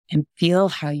and feel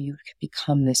how you can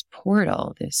become this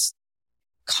portal, this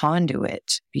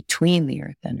conduit between the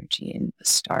earth energy and the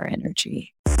star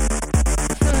energy.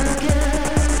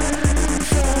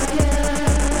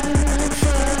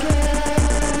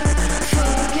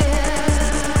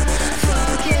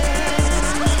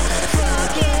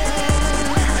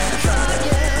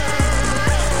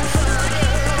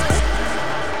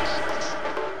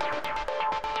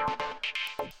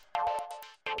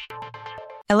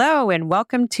 Hello, and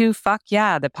welcome to Fuck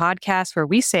Yeah, the podcast where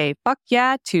we say fuck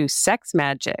yeah to sex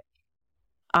magic.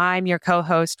 I'm your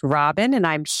co-host, Robin, and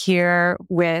I'm here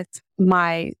with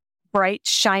my bright,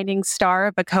 shining star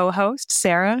of a co-host,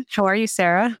 Sarah. How are you,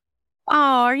 Sarah?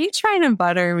 Oh, are you trying to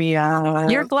butter me up?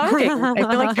 You're glowing. I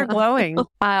feel like you're glowing.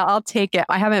 I'll take it.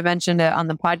 I haven't mentioned it on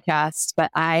the podcast,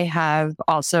 but I have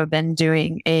also been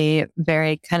doing a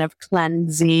very kind of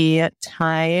cleansy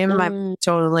time. I'm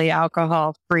totally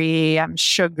alcohol free. I'm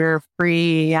sugar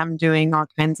free. I'm doing all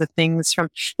kinds of things from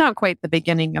not quite the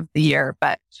beginning of the year,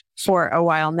 but for a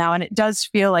while now. And it does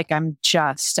feel like I'm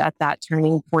just at that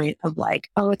turning point of like,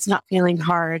 oh, it's not feeling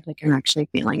hard. Like I'm actually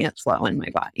feeling it flow in my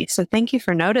body. So thank you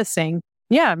for noticing.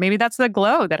 Yeah, maybe that's the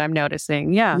glow that I'm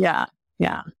noticing. Yeah.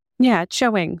 Yeah, it's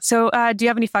showing. So do you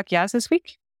have any fuck yeahs this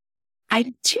week?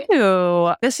 I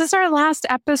do. This is our last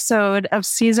episode of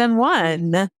season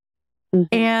 1. Mm-hmm.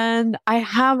 And I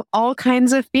have all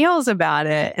kinds of feels about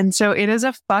it. And so it is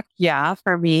a fuck yeah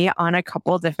for me on a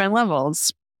couple different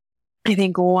levels. I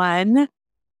think one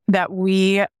that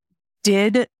we are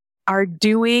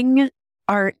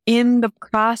in the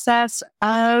process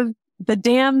of the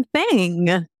damn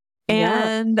thing.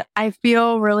 And I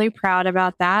feel really proud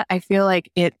about that. I feel like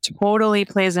it totally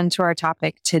plays into our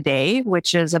topic today,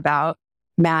 which is about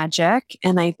magic.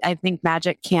 And I think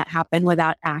magic can't happen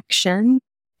without action.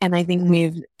 And I think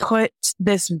we've put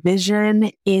this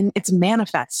vision in, it's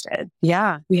manifested.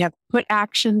 Yeah. We have put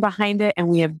action behind it and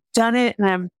we have done it. And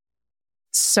I'm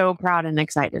so proud and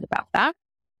excited about that.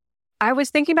 I was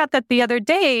thinking about that the other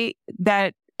day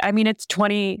it's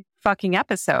 20 fucking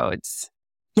episodes.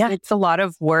 Yeah. It's a lot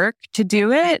of work to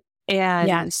do it. And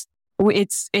yes,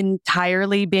 it's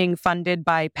entirely being funded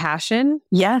by passion.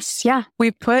 Yes. Yeah.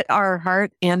 We put our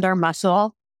heart and our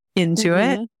muscle into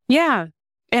it. Yeah.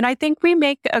 And I think we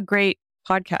make a great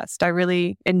podcast. I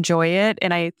really enjoy it.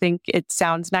 And I think it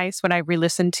sounds nice when I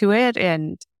re-listen to it.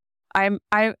 And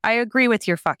I agree with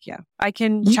your fuck yeah. I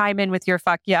can chime in with your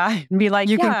fuck yeah and be like,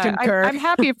 you can concur. I'm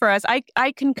happy for us.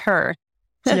 I concur.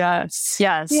 Yes.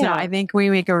 Yeah. No, I think we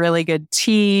make a really good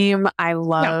team. I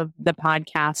love the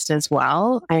podcast as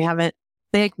well. I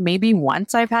think maybe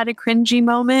once I've had a cringy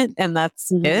moment and that's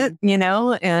it,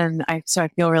 and so I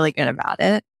feel really good about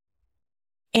it.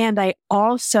 And I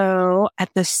also,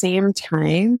 at the same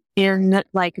time, in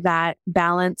like that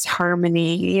balance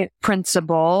harmony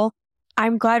principle,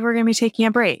 I'm glad we're going to be taking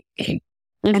a break.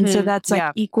 And so that's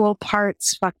like equal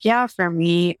parts fuck yeah for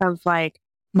me of like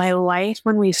my life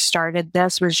when we started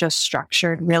this was just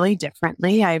structured really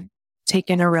differently. I've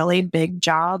taken a really big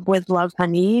job with Love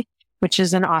Honey, which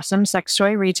is an awesome sex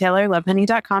toy retailer,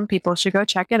 lovehoney.com. People should go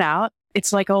check it out.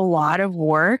 It's like a lot of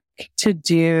work to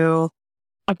do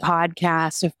a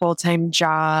podcast, a full-time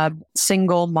job,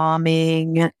 single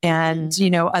momming, and,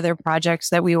 other projects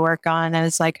that we work on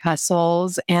as like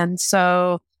hustles. And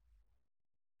so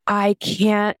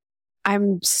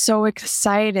I'm so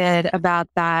excited about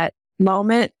that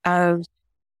moment of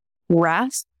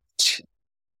rest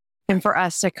and for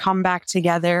us to come back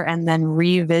together and then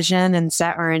revision and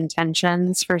set our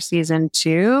intentions for season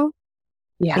 2.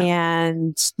 Yeah.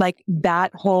 And like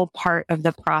that whole part of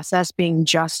the process being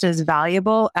just as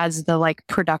valuable as the like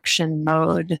production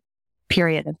mode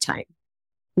period of time.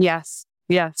 Yes.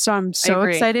 Yeah. So I'm so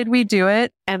excited we do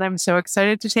it. And I'm so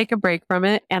excited to take a break from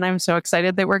it. And I'm so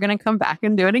excited that we're going to come back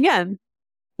and do it again.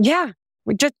 Yeah.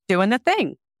 We're just doing the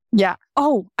thing. Yeah.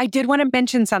 Oh, I did want to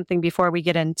mention something before we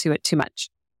get into it too much.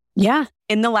 Yeah.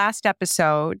 In the last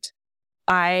episode,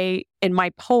 in my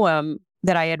poem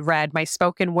that I had read, my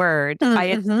spoken word, I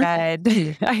had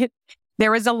said,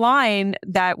 there was a line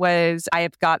that was, I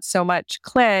have got so much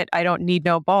clit, I don't need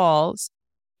no balls.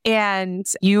 And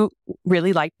you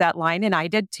really liked that line and I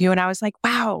did too. And I was like,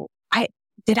 wow,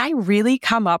 did I really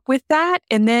come up with that?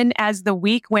 And then as the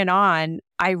week went on,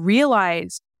 I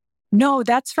realized, no,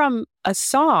 that's from a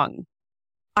song.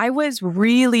 I was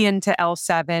really into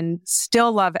L7,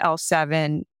 still love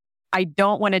L7. I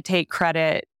don't want to take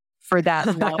credit for that.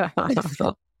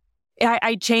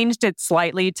 I changed it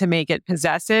slightly to make it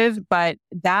possessive, but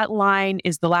that line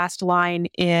is the last line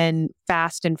in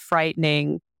Fast and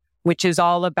Frightening, which is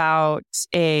all about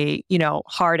a,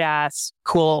 hard ass,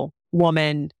 cool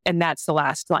woman. And that's the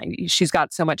last line. She's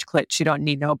got so much clit, she don't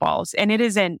need no balls. And it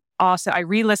is an awesome, I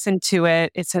re-listened to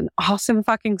it. It's an awesome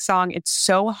fucking song. It's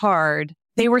so hard.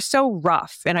 They were so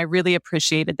rough, and I really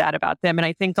appreciated that about them. And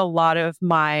I think a lot of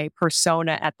my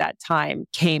persona at that time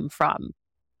came from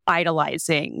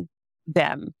idolizing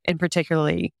them, and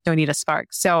particularly Donita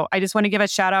Sparks. So I just want to give a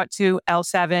shout out to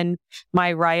L7,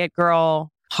 my riot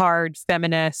girl, hard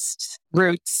feminist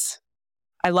roots.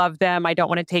 I love them. I don't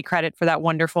want to take credit for that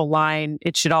wonderful line.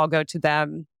 It should all go to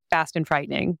them. Fast and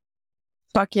frightening.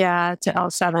 Fuck yeah to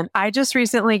L7. I just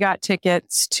recently got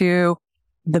tickets to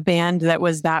the band that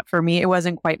was that for me. It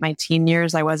wasn't quite my teen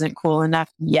years. I wasn't cool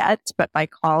enough yet, but by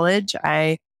college,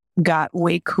 I got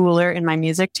way cooler in my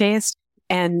music taste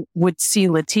and would see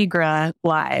La Tigra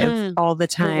live all the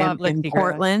time in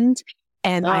Portland.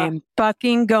 And I am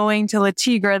fucking going to La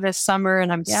Tigra this summer,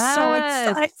 and I'm so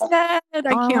excited.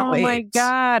 I can't wait. Oh my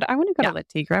God. I want to go to La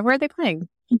Tigra. Where are they playing?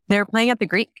 They're playing at the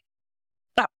Greek.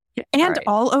 And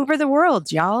all over the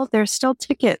world, y'all. There's still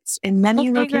tickets in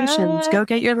many locations. Go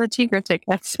get your La Tigra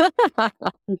tickets.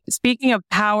 Speaking of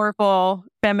powerful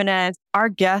feminists, our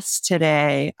guest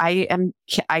today, I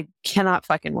cannot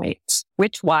fucking wait.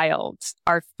 Witch Wild,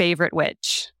 our favorite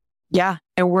witch. Yeah.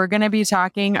 And we're going to be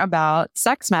talking about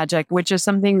sex magic, which is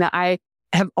something that I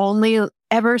have only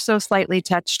ever so slightly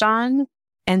touched on.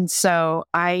 And so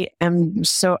I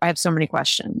have so many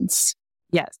questions.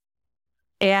 Yes.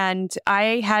 And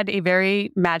I had a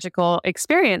very magical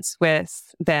experience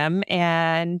with them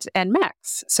and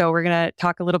Max. So we're going to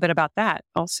talk a little bit about that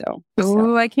also.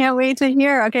 Ooh, I can't wait to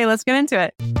hear. Okay, let's get into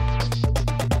it.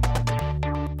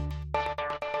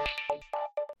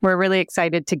 We're really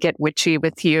excited to get witchy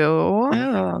with you.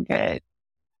 Oh, good.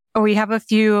 We have a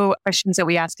few questions that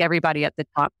we ask everybody at the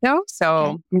top, though.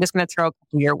 So I'm just going to throw a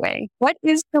couple your way. What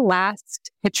is the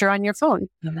last picture on your phone?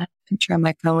 The last picture on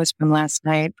my phone was from last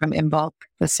night from Imbolc,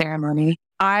 the ceremony.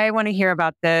 I want to hear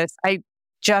about this. I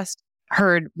just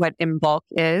heard what Imbolc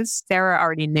is. Sarah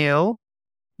already knew,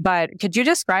 but could you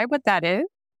describe what that is?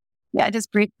 Yeah,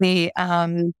 just briefly.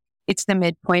 It's the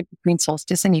midpoint between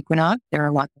solstice and equinox. There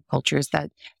are lots of cultures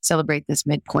that celebrate this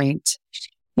midpoint.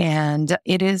 And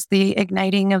it is the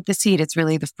igniting of the seed. It's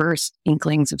really the first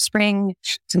inklings of spring.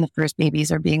 And the first babies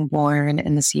are being born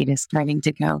and the seed is starting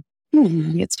to go,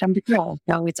 it's time to grow.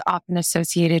 So it's often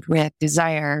associated with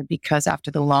desire because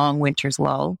after the long winter's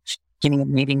lull, beginning of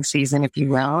mating season, if you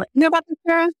will. You know about this,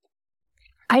 Sarah?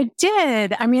 I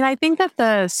did. I mean, I think that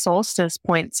the solstice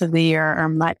points of the year are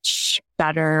much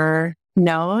better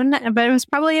known, but it was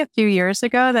probably a few years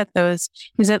ago that is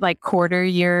it like quarter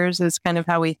years is kind of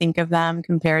how we think of them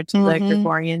compared to the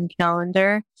Gregorian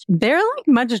calendar. They're like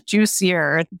much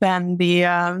juicier than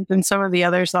than some of the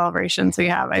other celebrations we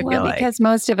have, I feel like. Because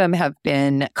most of them have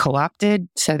been co-opted.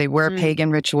 So they were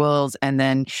pagan rituals, and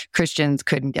then Christians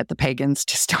couldn't get the pagans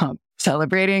to stop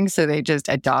celebrating. So they just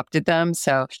adopted them.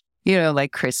 So,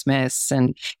 like Christmas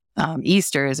and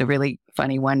Easter is a really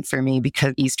funny one for me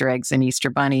because Easter eggs and Easter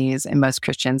bunnies, and most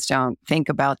Christians don't think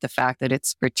about the fact that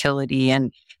it's fertility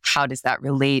and how does that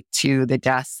relate to the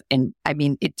death. And I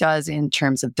mean, it does in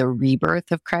terms of the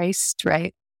rebirth of Christ,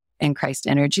 right? And Christ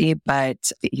energy,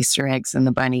 but the Easter eggs and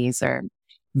the bunnies are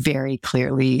very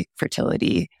clearly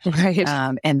fertility. Right.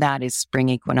 And that is spring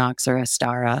equinox or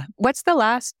Astara. What's the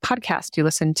last podcast you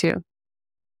listened to?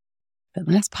 The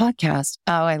last podcast?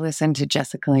 Oh, I listened to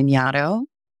Jessica Lanyadoo.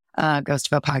 Ghost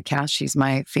of a Podcast. She's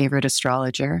my favorite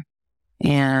astrologer.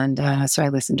 And so I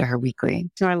listen to her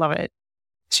weekly. Oh, I love it.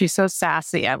 She's so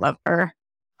sassy. I love her.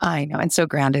 I know. And so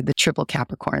grounded, the triple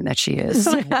Capricorn that she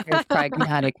is.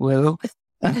 Pragmatic woo.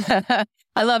 I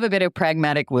love a bit of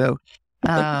pragmatic woo.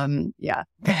 Yeah.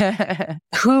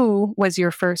 Who was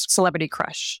your first celebrity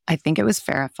crush? I think it was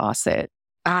Farrah Fawcett.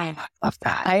 I love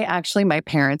that. My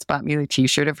parents bought me the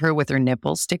t-shirt of her with her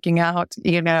nipples sticking out,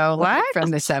 what?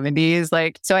 From the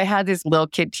 70s. So I had this little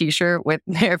kid t-shirt with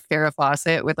their Farrah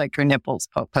Fawcett with her nipples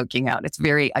poking out. It's a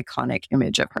very iconic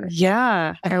image of her.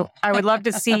 Yeah. I would love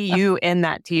to see you in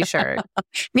that t-shirt.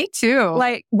 Me too.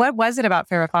 What was it about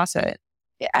Farrah Fawcett?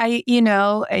 Maybe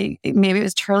it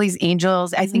was Charlie's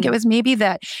Angels. I think it was maybe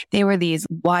that they were these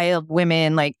wild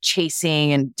women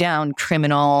chasing and down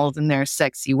criminals in their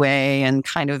sexy way and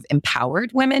kind of empowered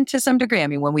women to some degree. I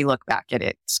mean, when we look back at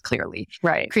it, it's clearly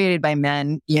created by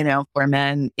men, for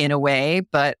men in a way,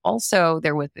 but also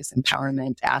there was this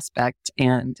empowerment aspect.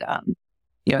 And,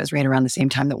 it was right around the same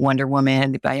time that Wonder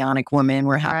Woman, the Bionic Woman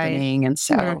were happening. Right. And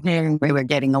so we were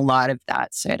getting a lot of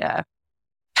that sort of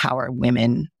power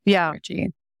women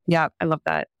energy. Yeah, I love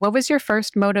that. What was your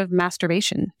first mode of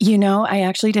masturbation? I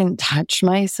actually didn't touch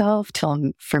myself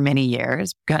for many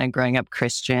years, kind of growing up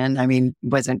Christian. I mean,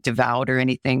 wasn't devout or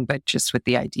anything, but just with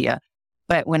the idea.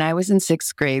 But when I was in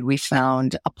 6th grade, we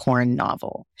found a porn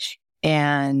novel.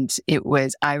 And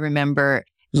I remember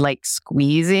like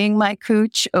squeezing my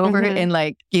cooch over it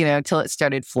and till it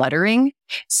started fluttering.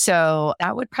 So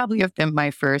that would probably have been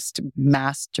my first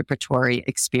masturbatory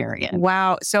experience.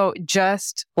 Wow. So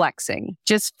just flexing.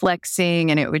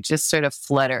 And it would just sort of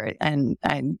flutter. And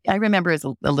I remember as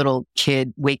a little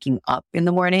kid waking up in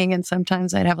the morning and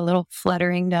sometimes I'd have a little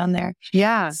fluttering down there.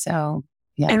 Yeah. So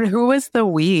yeah. And who was the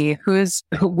we?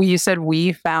 You said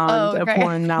we found a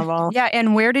porn novel. Yeah.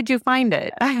 And where did you find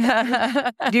it?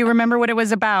 Do you remember what it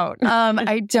was about?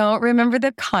 I don't remember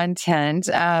the content.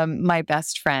 My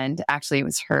best friend, actually, it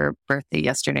was her birthday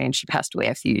yesterday and she passed away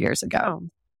a few years ago.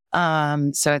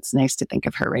 So it's nice to think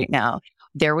of her right now.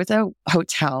 There was a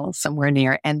hotel somewhere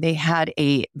near and they had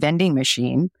a vending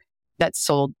machine that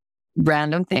sold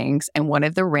random things. And one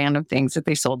of the random things that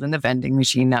they sold in the vending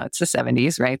machine, now it's the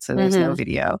 70s, right? So there's no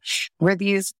video, were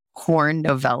these porn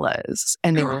novellas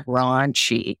and they were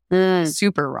raunchy,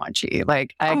 super raunchy.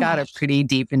 Like I got a pretty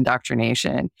deep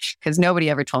indoctrination because nobody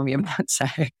ever told me about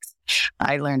sex.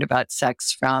 I learned about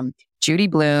sex from Judy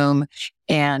Blume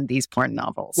and these porn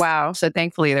novels. Wow. So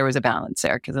thankfully there was a balance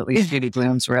there because at least Judy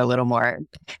Blume's were a little more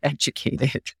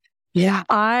educated. Yeah.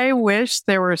 I wish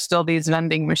there were still these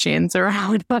vending machines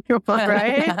around,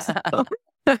 right?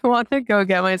 I want to go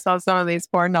get myself some of these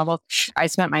porn novels. I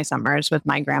spent my summers with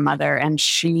my grandmother and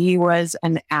she was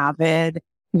an avid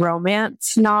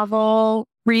romance novel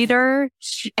reader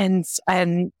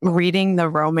and reading the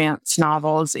romance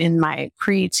novels in my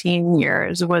preteen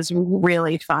years was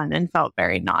really fun and felt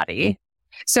very naughty.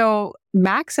 So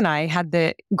Max and I had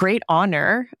the great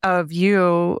honor of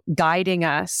you guiding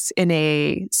us in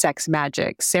a Sex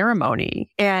Magix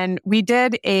ceremony. And we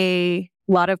did a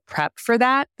lot of prep for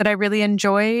that I really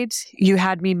enjoyed. You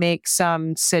had me make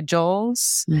some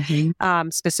sigils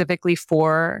specifically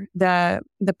for the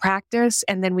practice.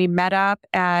 And then we met up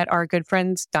at our good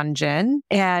friend's dungeon.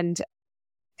 And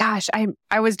gosh,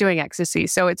 I was doing ecstasy.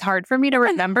 So it's hard for me to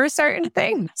remember certain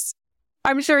things.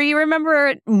 I'm sure you remember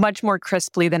it much more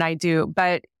crisply than I do,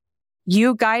 but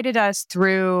you guided us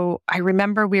through. I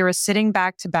remember we were sitting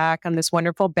back to back on this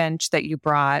wonderful bench that you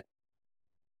brought.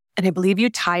 And I believe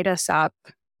you tied us up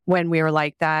when we were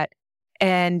like that.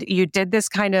 And you did this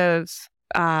kind of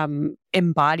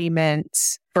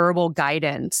embodiment, verbal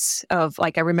guidance of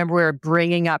like, I remember we were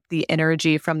bringing up the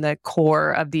energy from the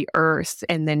core of the earth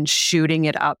and then shooting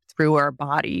it up through our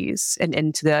bodies and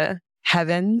into the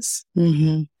heavens.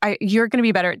 You're going to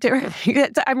be better at doing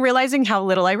it. I'm realizing how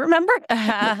little I remember.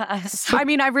 I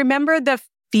mean, I remember the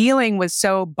feeling was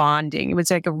so bonding. It was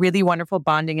like a really wonderful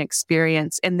bonding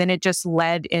experience. And then it just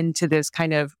led into this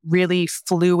kind of really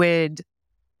fluid,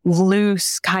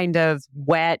 loose, kind of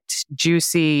wet,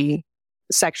 juicy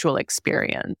sexual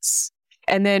experience.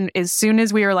 And then as soon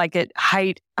as we were like at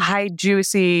high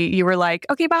juicy, you were like,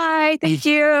 okay, bye. Thank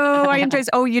you. I enjoyed.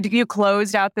 Oh, you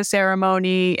closed out the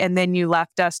ceremony and then you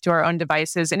left us to our own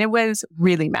devices. And it was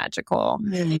really magical.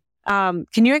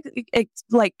 Can you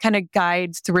like kind of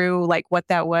guide through like what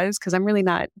that was? Because I'm really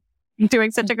not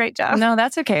doing such a great job. No,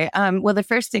 that's okay. Well, the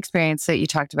first experience that you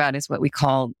talked about is what we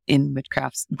call in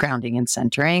witchcraft grounding and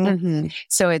centering.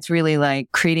 So it's really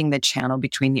like creating the channel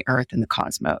between the earth and the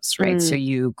cosmos, right? So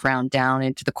you ground down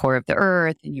into the core of the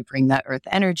earth and you bring that earth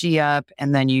energy up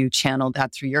and then you channel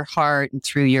that through your heart and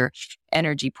through your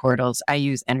energy portals. I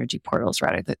use energy portals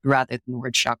rather than the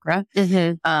word chakra.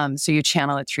 So you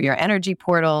channel it through your energy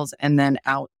portals and then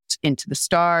out into the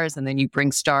stars and then you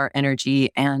bring star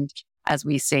energy and as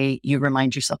we say, you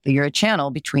remind yourself that you're a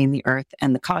channel between the earth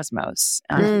and the cosmos.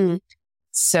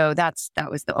 So that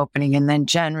was the opening. And then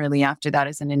generally after that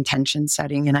is an intention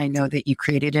setting. And I know that you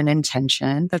created an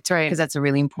intention. That's right. Because that's a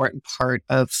really important part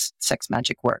of sex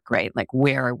magic work, right? Like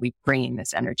where are we bringing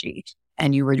this energy?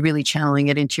 And you were really channeling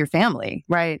it into your family.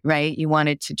 Right. You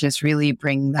wanted to just really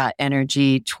bring that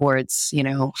energy towards,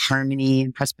 harmony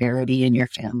and prosperity in your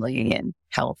family and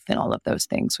health and all of those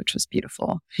things, which was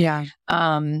beautiful. Yeah.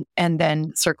 And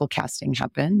then circle casting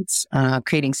happens,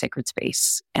 creating sacred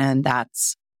space. And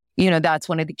that's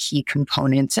one of the key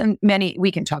components. And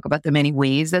we can talk about the many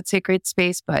ways that sacred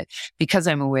space, but because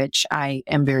I'm a witch, I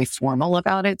am very formal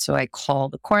about it. So I call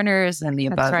the corners and the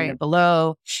above and the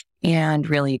below and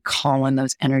really call on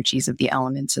those energies of the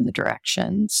elements and the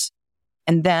directions.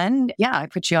 And then, I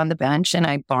put you on the bench and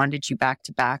I bonded you back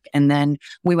to back. And then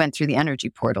we went through the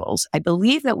energy portals. I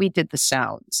believe that we did the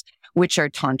sounds, which are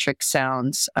tantric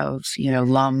sounds of,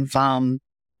 lum, vam,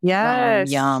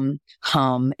 Yes. Yum,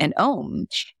 hum, and om.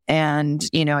 And,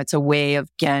 it's a way of,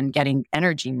 again, getting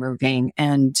energy moving.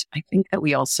 And I think that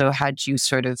we also had you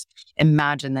sort of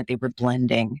imagine that they were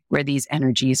blending, where these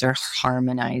energies are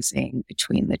harmonizing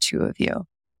between the two of you.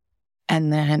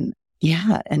 And then,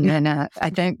 I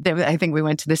think we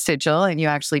went to the sigil, and you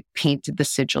actually painted the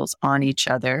sigils on each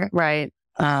other. Right.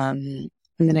 And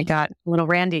then it got a little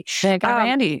randy.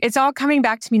 Randy. It's all coming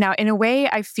back to me now. In a way,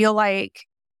 I feel like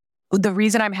the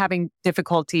reason I'm having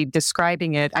difficulty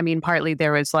describing it, I mean, partly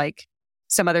there was like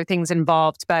some other things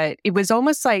involved, but it was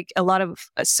almost like a lot of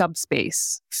a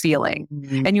subspace feeling.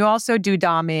 Mm-hmm. And you also do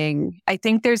doming. I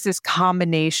think there's this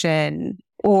combination,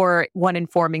 or one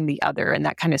informing the other in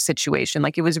that kind of situation.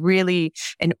 Like, it was really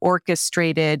an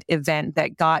orchestrated event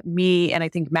that got me, and I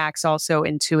think Max also,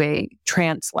 into a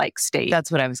trance-like state.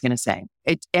 That's what I was going to say.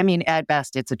 At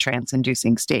best, it's a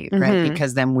trance-inducing state, right?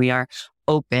 Because then we are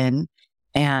open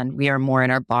and we are more in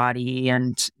our body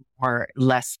and more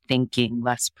less thinking,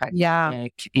 less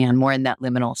pragmatic, and more in that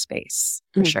liminal space,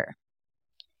 for sure.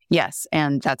 Yes.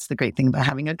 And that's the great thing about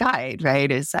having a guide, right?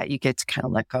 Is that you get to kind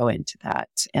of let go into that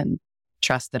and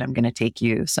trust that I'm going to take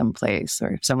you someplace,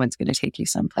 or someone's going to take you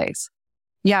someplace.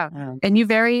 Yeah. And you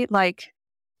very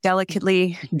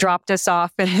delicately dropped us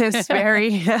off in this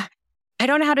very, I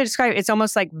don't know how to describe it. It's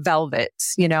almost like velvet,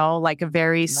 like a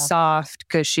very soft,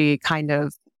 cushy kind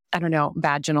of, I don't know,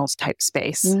 vaginal type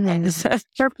space.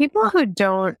 For people who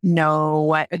don't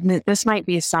know this might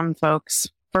be some folks'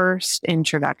 first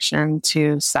introduction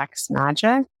to sex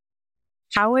magic.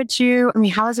 How is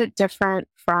it different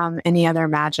from any other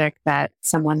magic that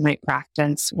someone might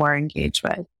practice or engage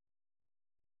with?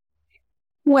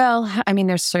 Well,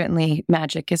 there's certainly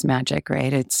magic is magic,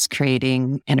 right? It's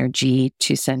creating energy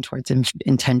to send towards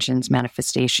intentions,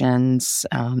 manifestations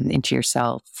into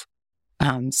yourself,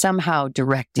 somehow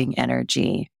directing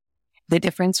energy. The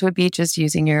difference would be just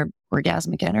using your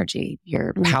orgasmic energy,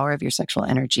 your power of your sexual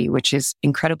energy, which is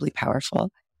incredibly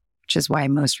powerful. Which is why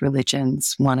most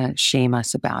religions want to shame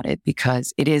us about it,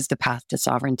 because it is the path to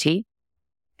sovereignty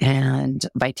and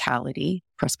vitality,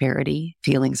 prosperity,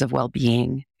 feelings of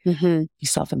well-being,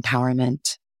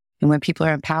 self-empowerment. And when people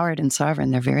are empowered and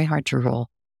sovereign, they're very hard to rule.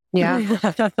 Yeah.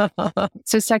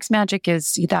 So sex magic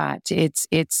is that.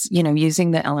 It's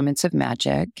using the elements of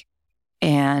magic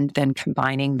and then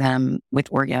combining them with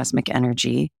orgasmic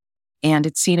energy. And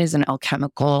it's seen as an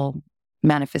alchemical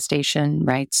manifestation,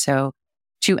 right? So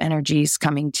two energies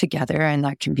coming together, and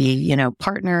that can be,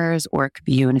 partners, or it could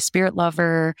be you and a spirit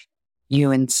lover,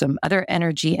 you and some other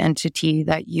energy entity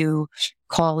that you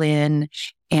call in,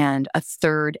 and a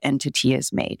third entity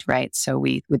is made, right? So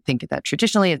we would think of that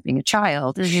traditionally as being a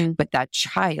child, but that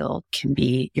child can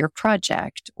be your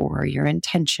project or your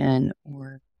intention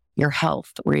or your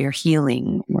health or your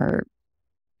healing or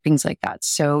things like that.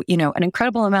 So, an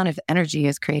incredible amount of energy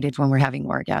is created when we're having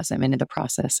orgasm and in the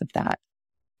process of that.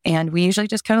 And we usually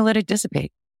just kind of let it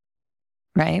dissipate,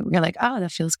 right? We're like, oh,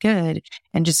 that feels good.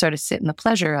 And just sort of sit in the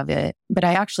pleasure of it. But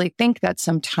I actually think that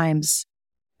sometimes,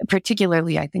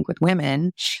 particularly I think with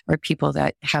women or people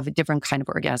that have a different kind of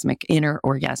inner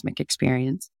orgasmic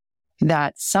experience,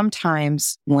 that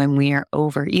sometimes when we are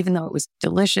over, even though it was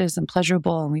delicious and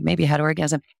pleasurable and we maybe had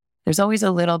orgasm, there's always a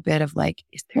little bit of like,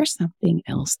 is there something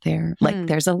else there? Like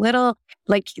there's a little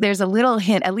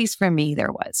hint, at least for me,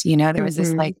 there was, there was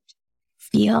this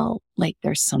feel like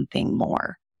there's something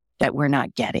more that we're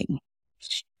not getting.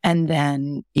 And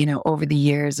then, over the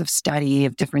years of study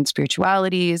of different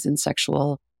spiritualities and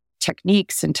sexual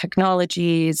techniques and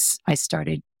technologies, I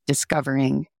started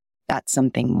discovering that's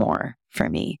something more for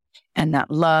me, and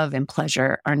that love and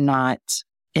pleasure are not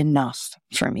enough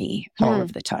for me all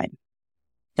of the time,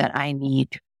 that I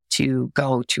need to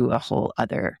go to a whole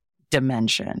other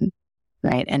dimension,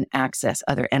 right? And access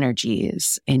other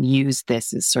energies and use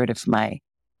this as sort of my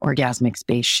orgasmic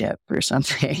spaceship or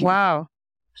something. Wow.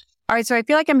 All right. So I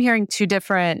feel like I'm hearing two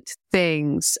different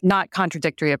things, not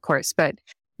contradictory, of course, but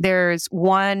there's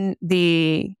one,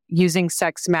 the using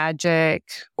sex magic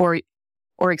or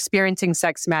experiencing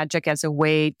sex magic as a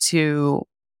way to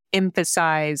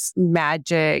emphasize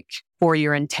magic for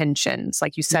your intentions.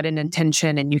 Like you set an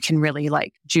intention and you can really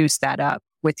juice that up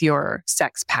with your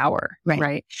sex power,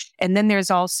 right? And then there's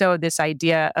also this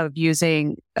idea of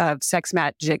using sex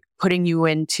magic, putting you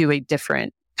into a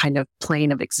different kind of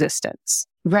plane of existence.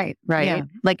 Right. Yeah.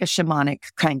 Like a shamanic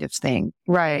kind of thing.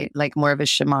 Right. Like more of a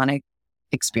shamanic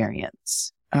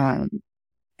experience.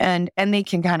 And they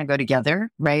can kind of go together,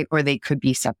 right? Or they could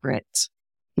be separate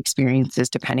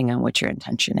experiences depending on what your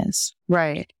intention is.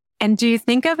 Right. And do you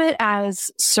think of it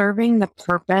as serving the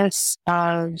purpose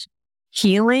of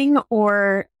healing,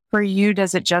 or for you,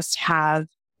 does it just have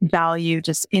value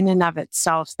just in and of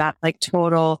itself, that like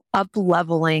total up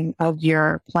leveling of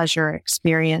your pleasure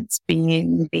experience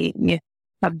being the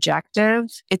objective.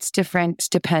 It's different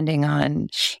depending on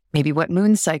maybe what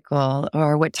moon cycle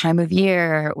or what time of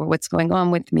year or what's going on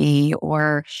with me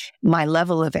or my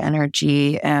level of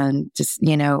energy and just,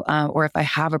 or if I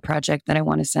have a project that I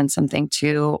want to send something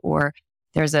to, or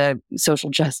there's a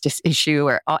social justice issue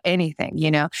or anything,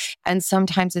 and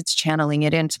sometimes it's channeling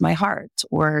it into my heart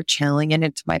or channeling it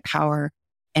into my power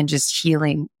and just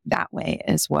healing that way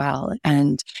as well.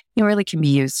 And it really can be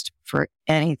used for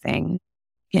anything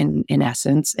in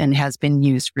essence, and has been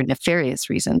used for nefarious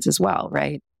reasons as well,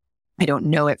 right? I don't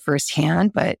know it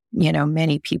firsthand, but,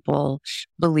 many people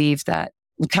believe that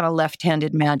kind of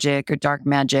left-handed magic or dark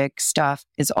magic stuff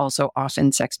is also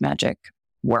often sex magic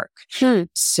work.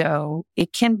 So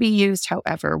it can be used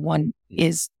however one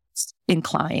is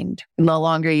inclined. And the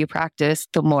longer you practice,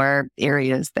 the more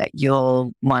areas that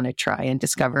you'll want to try and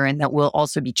discover, and that will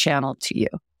also be channeled to you,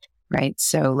 right?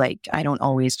 So like, I don't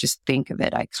always just think of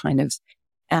it. I kind of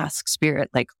ask spirit,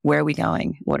 like, where are we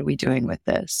going? What are we doing with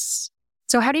this?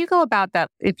 So how do you go about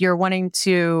that if you're wanting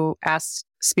to ask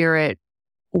spirit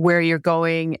where you're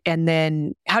going? And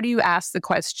then how do you ask the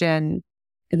question?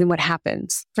 And then what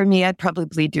happens? For me, I'd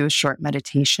probably do a short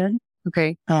meditation.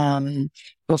 Okay.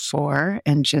 Before,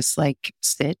 and just like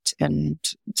sit and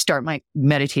start my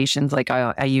meditations like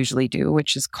I usually do,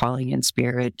 which is calling in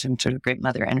spirit and sort of great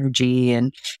mother energy.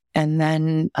 And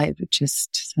then I would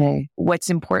just say, what's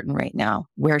important right now?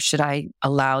 Where should I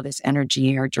allow this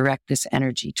energy or direct this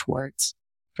energy towards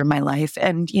for my life?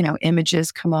 And,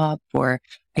 images come up or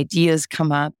ideas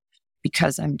come up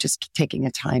because I'm just taking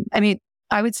a time. I mean,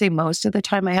 I would say most of the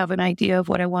time I have an idea of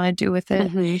what I want to do with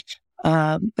it. Mm-hmm.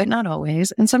 But not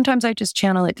always. And sometimes I just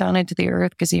channel it down into the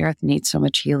earth because the earth needs so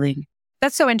much healing.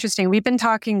 That's so interesting. We've been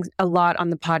talking a lot on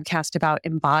the podcast about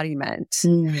embodiment.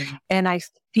 And I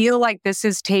feel like this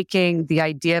is taking the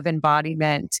idea of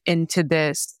embodiment into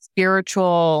this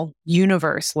spiritual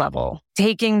universe level,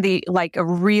 taking a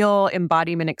real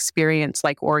embodiment experience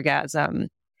like orgasm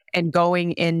and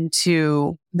going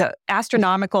into the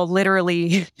astronomical,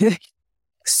 literally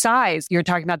size. You're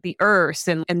talking about the earth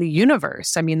and the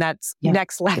universe. I mean, that's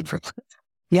next level.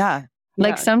 Yeah.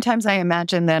 Like sometimes I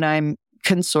imagine that I'm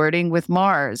consorting with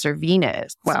Mars or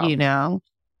Venus,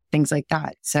 things like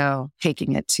that. So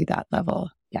taking it to that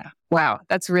level. Yeah. Wow.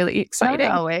 That's really exciting.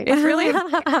 No, wait. It's really,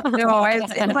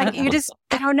 it's like, you just,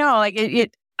 I don't know, like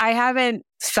I haven't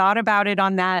thought about it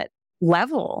on that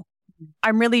level.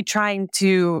 I'm really trying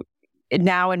to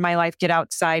now in my life get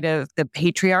outside of the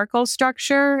patriarchal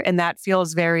structure. And that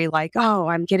feels very like, oh,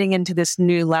 I'm getting into this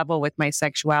new level with my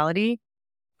sexuality.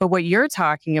 But what you're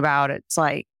talking about, it's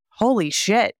like, holy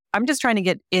shit, I'm just trying to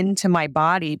get into my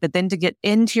body, but then to get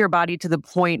into your body to the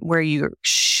point where you're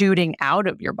shooting out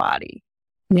of your body.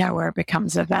 Yeah, where it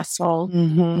becomes a vessel.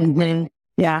 Mm-hmm.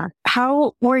 Yeah.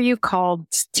 How were you called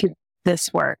to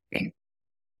this work?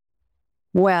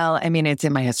 Well, I mean, it's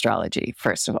in my astrology,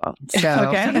 first of all.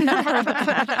 So,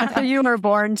 okay. You were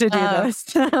born to do this.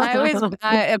 I was,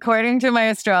 according to my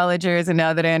astrologers, and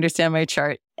now that I understand my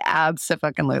chart,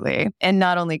 absolutely. And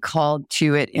not only called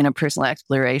to it in a personal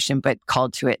exploration, but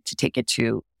called to it to take it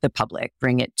to the public,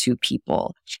 bring it to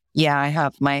people. Yeah, I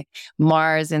have my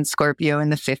Mars in Scorpio in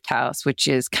the 5th house, which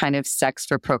is kind of sex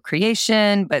for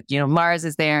procreation. But, Mars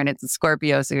is there and it's in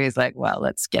Scorpio. So he's like, well,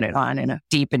 let's get it on in a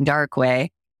deep and dark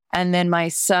way. And then my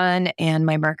Sun and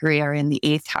my Mercury are in the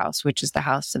 8th house, which is the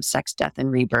house of sex, death, and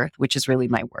rebirth, which is really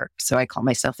my work. So I call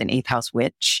myself an 8th house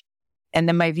witch. And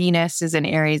then my Venus is in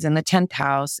Aries in the 10th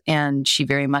house. And she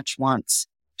very much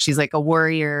she's like a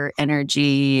warrior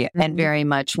energy and very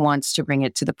much wants to bring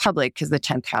it to the public because the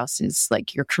 10th house is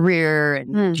like your career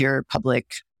and your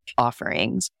public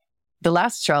offerings. The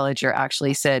last astrologer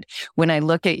actually said, when I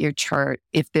look at your chart,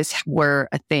 if this were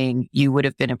a thing, you would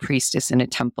have been a priestess in a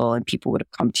temple and people would have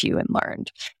come to you and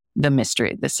learned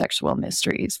the sexual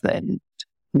mysteries, the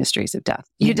mysteries of death.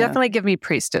 You definitely give me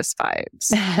priestess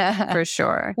vibes for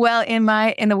sure. Well,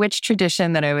 in the witch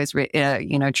tradition that I was,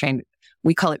 trained,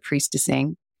 we call it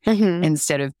priestessing.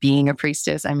 Instead of being a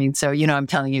priestess. I mean, so, I'm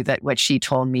telling you that what she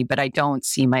told me, but I don't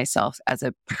see myself as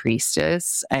a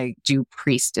priestess. I do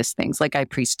priestess things. Like I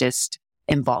priestessed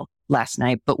involved last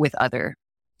night, but with other,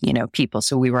 people.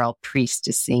 So we were all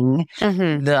priestessing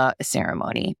the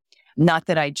ceremony. Not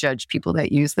that I judge people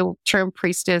that use the term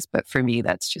priestess, but for me,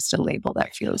 that's just a label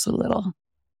that feels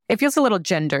it feels a little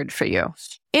gendered for you.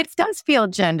 It does feel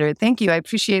gendered. Thank you. I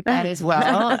appreciate that as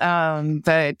well.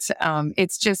 But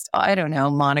it's just, I don't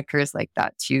know, monikers like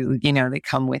that too. They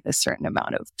come with a certain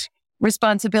amount of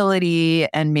responsibility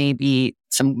and maybe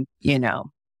some,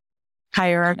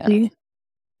 hierarchy.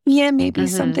 Yeah, maybe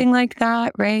something like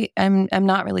that, right? I'm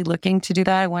not really looking to do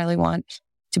that. I really want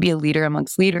to be a leader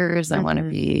amongst leaders. I want to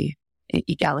be an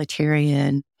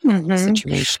egalitarian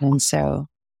situation. So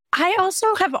I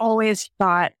also have always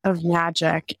thought of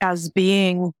magic as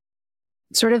being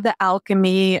sort of the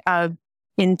alchemy of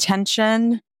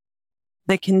intention,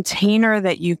 the container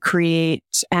that you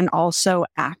create, and also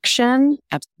action.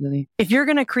 absolutely. If you're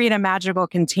going to create a magical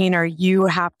container, you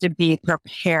have to be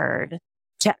prepared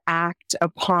to act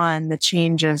upon the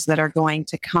changes that are going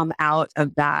to come out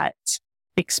of that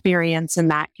experience in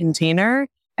that container.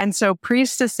 And so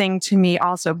priestessing to me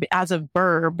also as a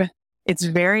verb, it's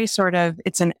very sort of,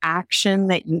 it's an action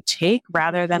that you take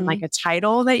rather than like a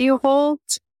title that you hold.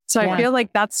 So I feel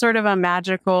like that's sort of a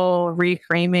magical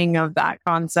reframing of that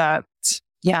concept.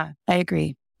 Yeah, I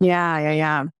agree.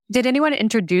 Yeah. Did anyone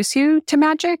introduce you to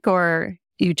magic, or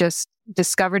you just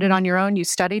discovered it on your own? You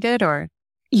studied it, or?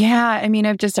 Yeah, I mean,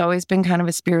 I've just always been kind of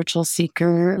a spiritual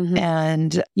seeker.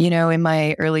 And, in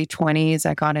my early 20s,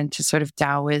 I got into sort of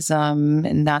Taoism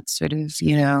and that sort of,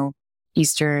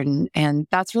 Eastern. And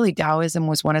that's really, Taoism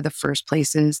was one of the first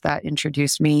places that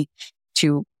introduced me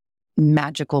to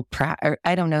magical practice.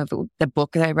 I don't know if the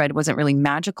book that I read wasn't really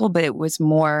magical, but it was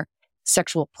more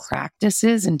sexual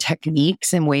practices and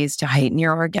techniques and ways to heighten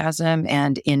your orgasm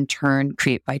and in turn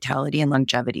create vitality and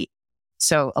longevity.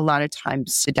 So a lot of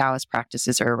times the Taoist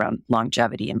practices are around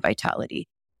longevity and vitality.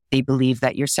 They believe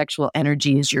that your sexual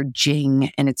energy is your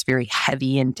jing and it's very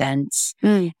heavy and dense.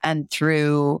 And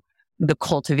through the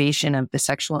cultivation of the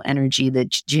sexual energy, the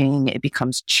jing, it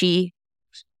becomes qi,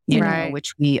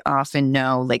 which we often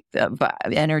know like the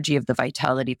energy of the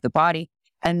vitality of the body.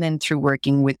 And then through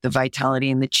working with the vitality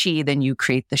and the qi, then you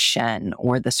create the shen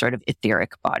or the sort of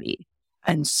etheric body.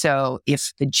 And so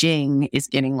if the jing is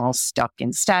getting all stuck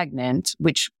and stagnant,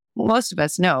 which most of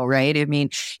us know, right? I mean,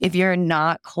 if you're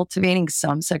not cultivating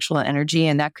some sexual energy,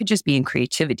 and that could just be in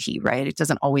creativity, right? It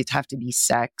doesn't always have to be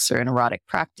sex or an erotic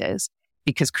practice,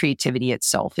 because creativity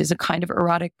itself is a kind of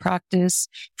erotic practice,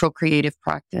 procreative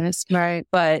practice. Right.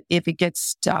 But if it gets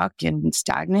stuck and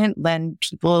stagnant, then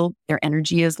people, their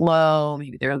energy is low.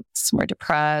 Maybe they're more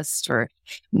depressed or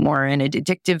more in an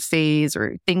addictive phase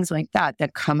or things like that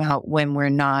come out when we're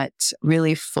not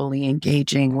really fully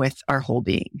engaging with our whole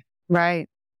being. Right.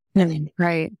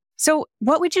 Right. So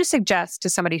what would you suggest to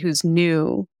somebody who's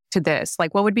new to this?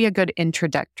 Like, what would be a good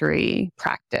introductory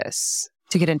practice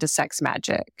to get into sex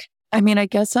magic? I mean, I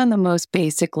guess on the most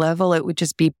basic level, it would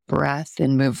just be breath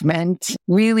and movement,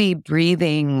 really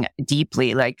breathing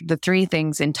deeply. Like the three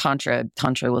things in Tantra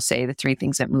will say the three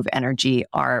things that move energy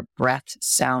are breath,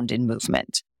 sound, and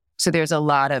movement. So there's a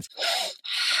lot of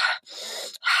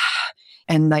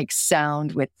and like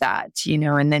sound with that,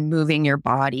 and then moving your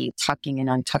body, tucking and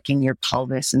untucking your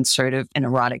pelvis in sort of an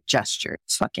erotic gesture,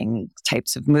 fucking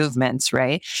types of movements,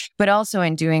 right? But also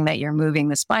in doing that, you're moving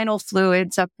the spinal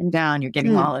fluids up and down. You're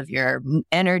getting all of your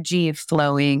energy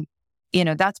flowing.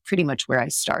 That's pretty much where I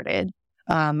started.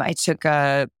 I took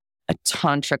a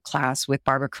Tantra class with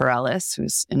Barbara Corellis,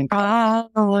 who's an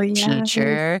incredible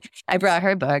teacher. I brought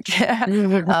her book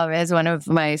as one of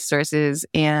my sources.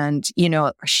 And,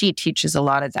 she teaches a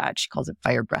lot of that. She calls it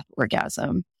fire breath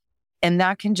orgasm. And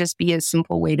that can just be a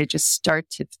simple way to just start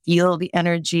to feel the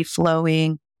energy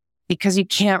flowing, because you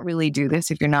can't really do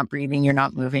this if you're not breathing, you're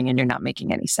not moving, and you're not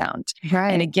making any sound.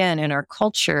 Right. And again, in our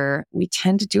culture, we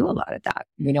tend to do a lot of that.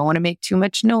 We don't want to make too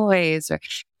much noise or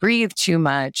breathe too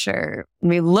much, or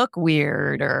we look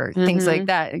weird or things like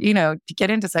that. To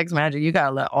get into sex magic, you got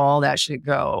to let all that shit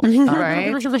go.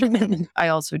 Right. I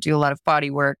also do a lot of body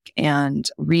work and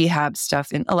rehab stuff.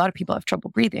 And a lot of people have trouble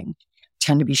breathing,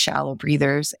 tend to be shallow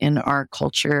breathers in our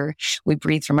culture. We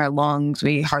breathe from our lungs.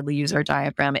 We hardly use our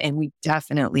diaphragm. And we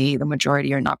definitely, the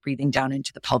majority are not breathing down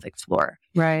into the pelvic floor.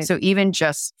 Right. So even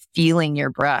just feeling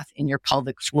your breath in your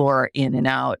pelvic floor in and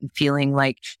out and feeling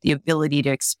like the ability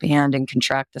to expand and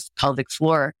contract the pelvic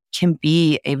floor can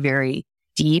be a very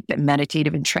deep and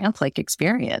meditative and trance-like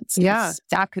experience. Yeah.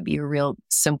 That could be a real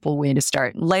simple way to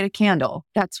start. Light a candle.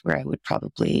 That's where I would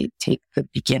probably take the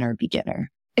beginner.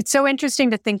 It's so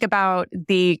interesting to think about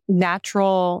the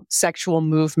natural sexual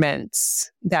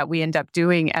movements that we end up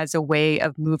doing as a way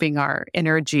of moving our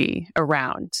energy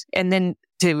around, and then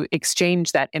to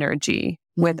exchange that energy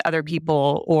with other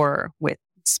people or with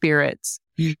spirits.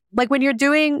 Like when you're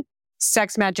doing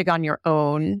sex magic on your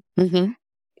own,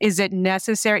 is it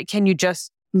necessary? Can you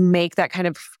just make that kind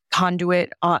of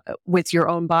conduit with your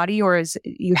own body, or is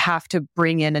you have to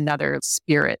bring in another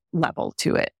spirit level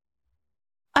to it?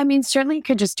 I mean, certainly you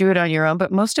could just do it on your own,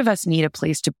 but most of us need a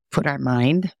place to put our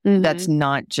mind. That's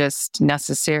not just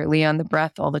necessarily on the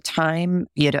breath all the time.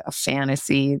 You had a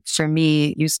fantasy. For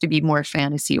me, it used to be more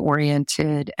fantasy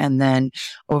oriented. And then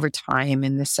over time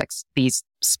in these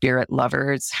spirit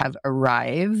lovers have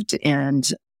arrived, and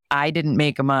I didn't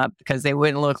make them up because they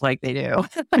wouldn't look like they do.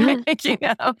 You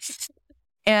know?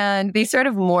 And they sort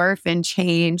of morph and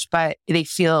change, but they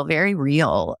feel very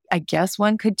real. I guess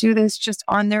one could do this just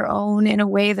on their own in a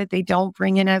way that they don't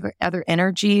bring in other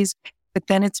energies, but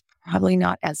then it's probably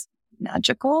not as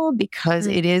magical because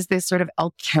it is this sort of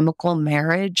alchemical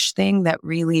marriage thing that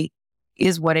really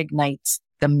is what ignites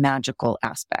the magical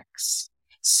aspects.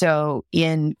 So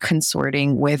in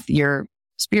consorting with your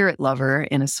spirit lover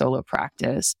in a solo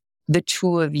practice, the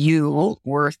two of you,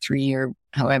 or three or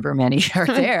however many are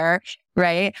there,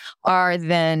 right, are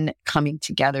then coming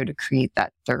together to create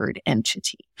that third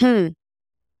entity. Can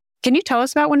you tell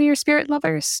us about one of your spirit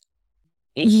lovers?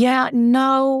 Yeah,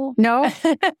 no. No?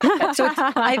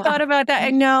 I thought about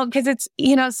that. No, because it's,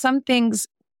 some things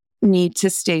need to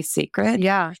stay secret.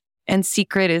 Yeah. And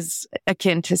secret is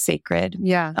akin to sacred.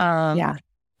 Yeah. Yeah.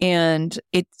 And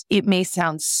it may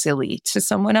sound silly to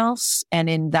someone else. And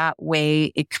in that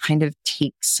way, it kind of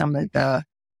takes some of the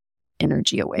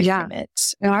energy away from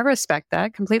it. No, I respect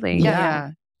that completely.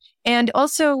 Yeah. And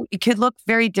also, it could look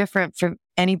very different for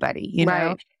anybody, you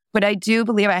know? But I do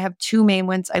believe I have two main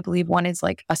ones. I believe one is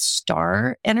like a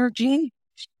star energy.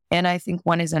 And I think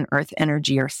one is an earth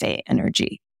energy or fae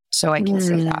energy. So I can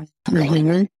say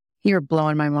that. You're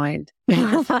blowing my mind.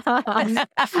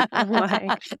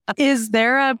 Is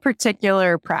there a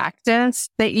particular practice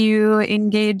that you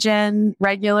engage in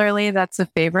regularly that's a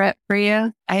favorite for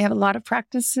you? I have a lot of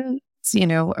practices,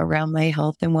 around my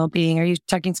health and well-being. Are you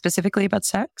talking specifically about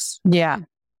sex? Yeah.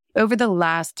 Over the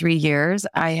last 3 years,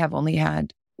 I have only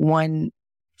had one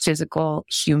physical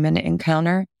human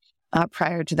encounter.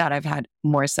 Prior to that, I've had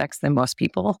more sex than most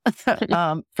people,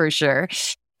 for sure.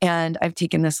 And I've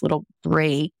taken this little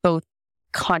break, both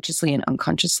consciously and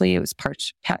unconsciously. It was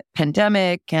part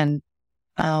pandemic and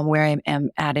where I am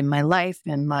at in my life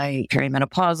and my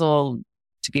perimenopausal,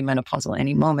 to be menopausal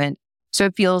any moment. So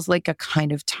it feels like a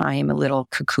kind of time, a little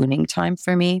cocooning time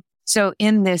for me. So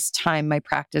in this time, my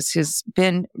practice has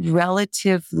been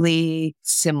relatively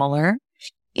similar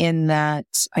in that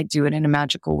I do it in a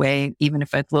magical way. Even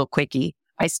if it's a little quickie,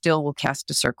 I still will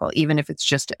cast a circle, even if it's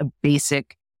just a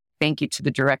basic thank you to the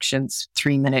directions,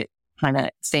 3-minute kind of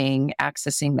thing,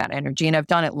 accessing that energy. And I've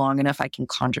done it long enough, I can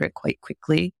conjure it quite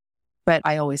quickly. But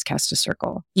I always cast a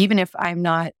circle. Even if I'm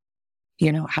not,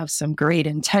 have some great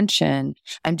intention,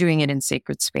 I'm doing it in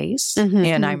sacred space.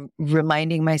 And I'm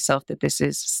reminding myself that this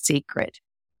is sacred,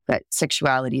 that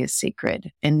sexuality is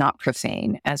sacred and not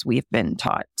profane, as we've been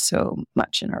taught so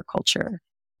much in our culture.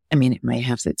 I mean, it might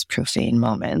have its profane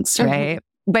moments, right?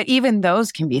 But even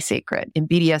those can be sacred. In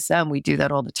BDSM, we do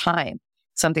that all the time.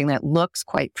 Something that looks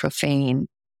quite profane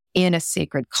in a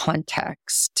sacred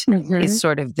context is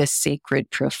sort of the sacred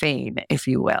profane, if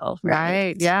you will.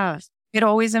 Right. Yeah. It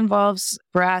always involves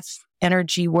breath,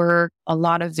 energy work, a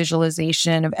lot of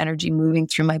visualization of energy moving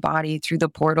through my body, through the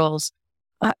portals,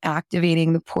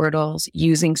 activating the portals,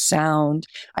 using sound.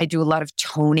 I do a lot of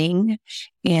toning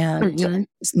and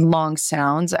long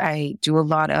sounds. I do a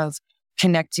lot of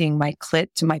connecting my clit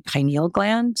to my pineal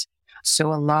gland.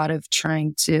 So a lot of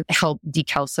trying to help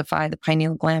decalcify the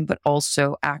pineal gland, but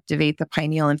also activate the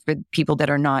pineal. And for people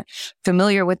that are not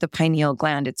familiar with the pineal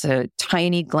gland, it's a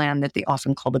tiny gland that they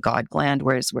often call the God gland,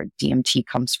 where DMT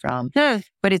comes from.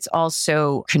 But it's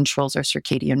also controls our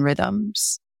circadian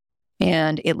rhythms.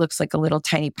 And it looks like a little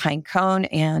tiny pine cone.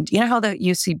 And you know how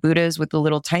you see Buddhas with the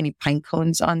little tiny pine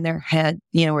cones on their head,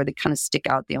 where they kind of stick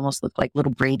out. They almost look like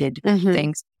little braided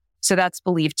things. So that's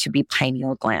believed to be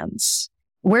pineal glands.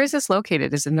 Where is this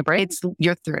located? Is it in the brain? It's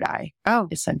your third eye. Oh,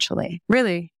 essentially.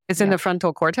 Really? It's in the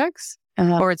frontal cortex?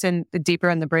 Or it's deeper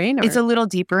in the brain? Or? It's a little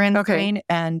deeper in the brain.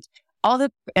 And all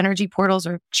the energy portals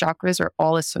or chakras are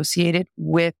all associated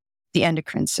with the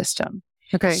endocrine system.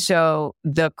 Okay. So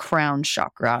the crown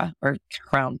chakra or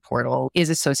crown portal is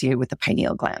associated with the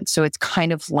pineal gland. So it's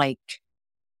kind of like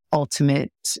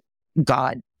ultimate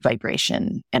God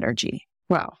vibration energy.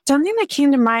 Wow. Something that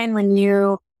came to mind when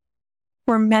you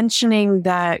were mentioning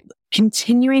that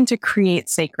continuing to create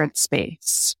sacred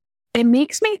space, it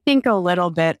makes me think a little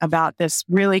bit about this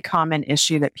really common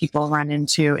issue that people run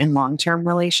into in long-term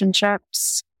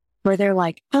relationships, where they're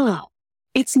like, oh,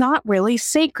 it's not really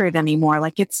sacred anymore.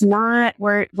 Like it's not,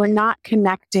 we're not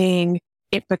connecting.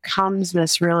 It becomes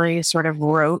this really sort of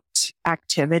rote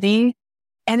activity.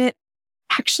 And it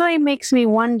actually makes me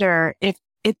wonder if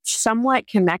it's somewhat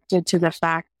connected to the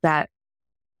fact that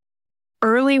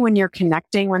early when you're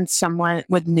connecting with someone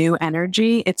with new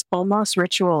energy, it's almost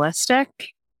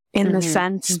ritualistic in the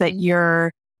sense that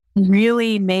you're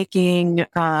really making,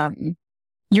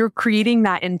 you're creating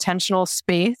that intentional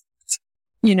space,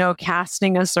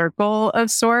 casting a circle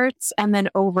of sorts. And then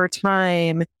over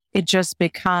time, it just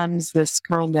becomes this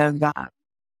kind of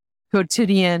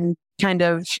quotidian kind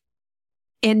of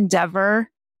endeavor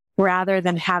rather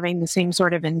than having the same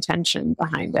sort of intention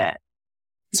behind it.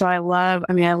 So I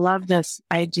love this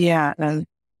idea of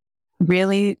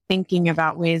really thinking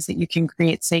about ways that you can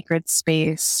create sacred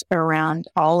space around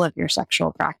all of your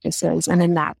sexual practices. And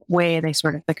in that way, they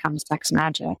sort of become sex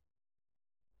magic.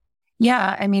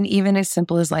 Yeah. I mean, even as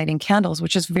simple as lighting candles,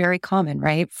 which is very common,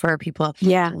 right? For people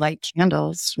to light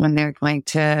candles when they're going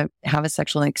to have a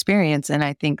sexual experience. And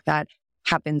I think that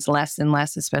happens less and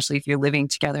less, especially if you're living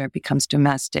together. It becomes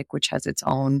domestic, which has its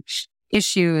own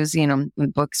issues,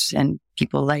 with books and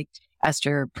people like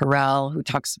Esther Perel, who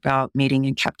talks about mating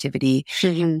in captivity.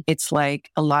 It's like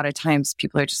a lot of times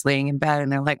people are just laying in bed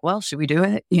and they're like, well, should we do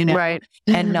it? Right.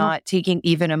 And not taking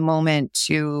even a moment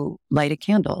to light a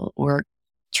candle or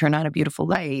turn on a beautiful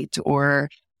light or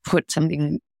put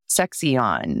something sexy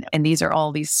on. And these are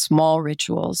all these small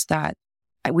rituals that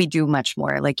we do much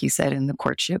more, like you said, in the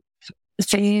courtship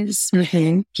phase.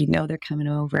 They're coming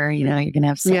over, you're going to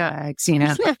have sex,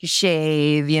 you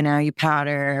shave, you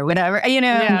powder, whatever,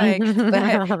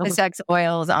 the sex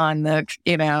oils on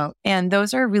and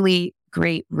those are really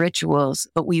great rituals,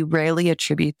 but we rarely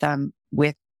attribute them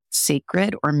with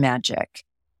sacred or magic.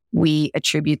 We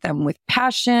attribute them with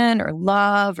passion or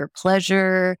love or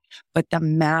pleasure, but the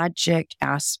magic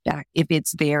aspect, if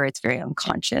it's there, it's very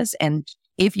unconscious. And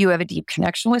if you have a deep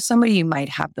connection with somebody, you might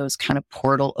have those kind of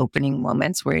portal opening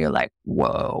moments where you're like,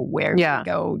 whoa, where did we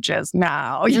go just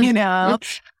now?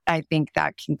 I think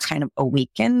that can kind of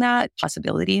awaken that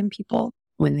possibility in people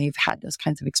when they've had those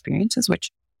kinds of experiences, which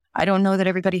I don't know that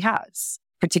everybody has.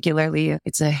 Particularly,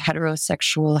 it's a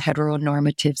heterosexual,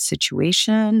 heteronormative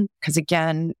situation. Because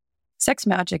again, sex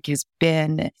magic has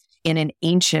been in an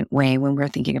ancient way, when we're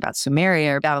thinking about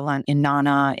Sumeria or Babylon,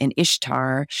 Inanna and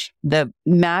Ishtar, the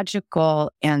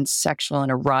magical and sexual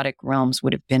and erotic realms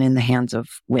would have been in the hands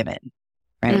of women,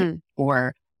 right?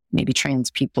 Or maybe trans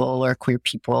people or queer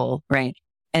people, right?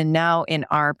 And now in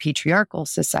our patriarchal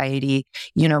society,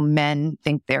 men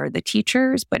think they're the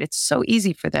teachers, but it's so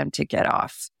easy for them to get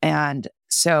off. And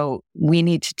so we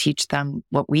need to teach them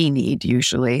what we need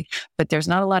usually, but there's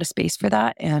not a lot of space for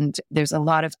that. And there's a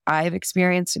lot of, I've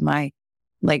experienced in my,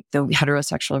 the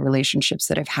heterosexual relationships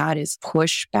that I've had is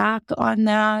pushback on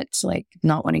that, like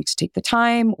not wanting to take the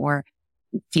time or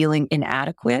feeling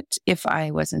inadequate if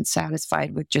I wasn't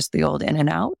satisfied with just the old in and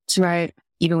out. Right.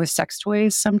 Even with sex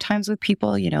toys, sometimes with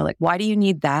people, why do you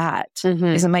need that?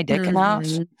 Isn't my dick enough?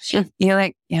 You're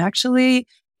like, actually,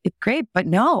 it's great, but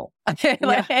no.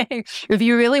 If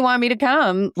you really want me to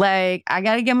come, I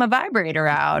got to get my vibrator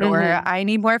out, or I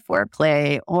need more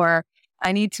foreplay, or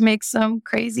I need to make some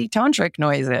crazy tantric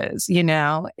noises.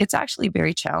 It's actually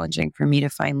very challenging for me to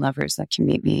find lovers that can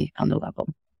meet me on the level.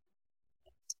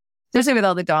 Especially with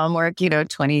all the Dom work,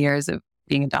 20 years of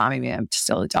being a Dom, I'm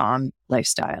still a Dom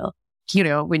lifestyle.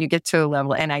 When you get to a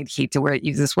level, and I hate to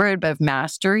use this word, but of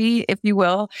mastery, if you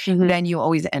will, then you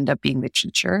always end up being the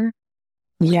teacher.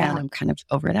 Yeah. And I'm kind of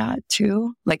over that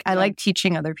too. I like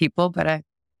teaching other people, but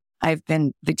I've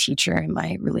been the teacher in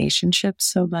my relationships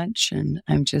so much. And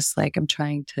I'm just I'm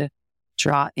trying to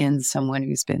draw in someone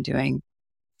who's been doing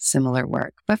similar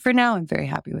work. But for now, I'm very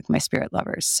happy with my spirit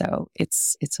lovers. So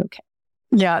it's okay.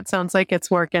 Yeah. It sounds like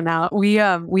it's working out. We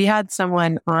had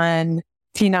someone on,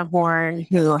 Tina Horn,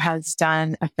 who has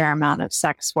done a fair amount of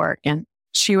sex work, and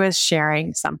she was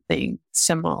sharing something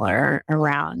similar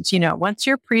around, once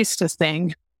you're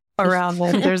priestessing around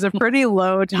this, there's a pretty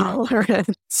low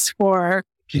tolerance for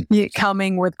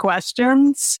coming with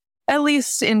questions, at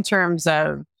least in terms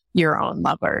of your own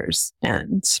lovers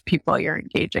and people you're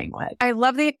engaging with. I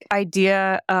love the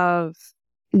idea of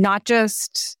not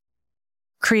just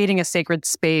creating a sacred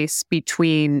space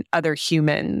between other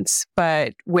humans,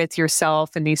 but with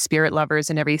yourself and these spirit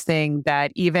lovers and everything,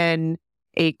 that even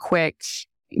a quick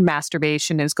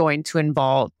masturbation is going to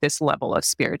involve this level of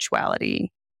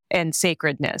spirituality and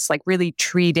sacredness, really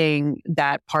treating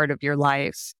that part of your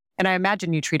life. And I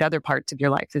imagine you treat other parts of your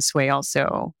life this way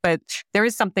also. But there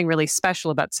is something really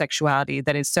special about sexuality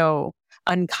that is so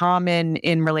uncommon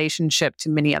in relationship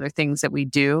to many other things that we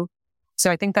do. So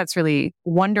I think that's really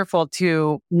wonderful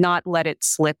to not let it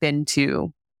slip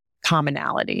into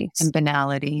commonality and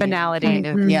banality. Banality.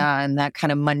 And that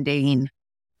kind of mundane.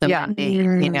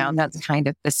 Mundane, that's kind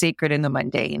of the sacred and the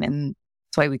mundane. And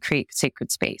that's why we create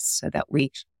sacred space, so that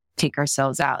we take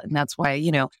ourselves out. And that's why,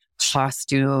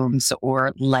 costumes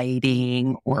or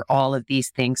lighting or all of these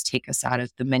things take us out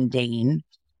of the mundane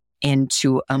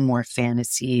into a more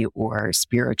fantasy or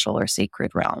spiritual or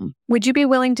sacred realm. Would you be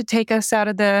willing to take us out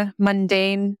of the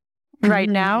mundane right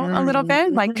now a little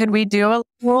bit? Like, could we do a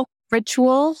little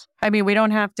ritual? I mean, we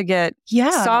don't have to get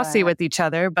saucy with each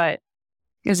other, but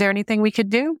is there anything we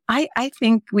could do? I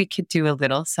think we could do a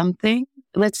little something.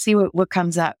 Let's see what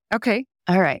comes up. Okay.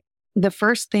 All right. The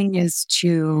first thing is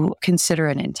to consider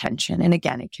an intention. And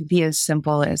again, it can be as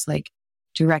simple as like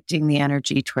directing the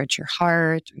energy towards your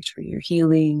heart, or toward your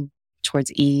healing,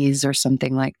 towards ease or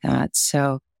something like that.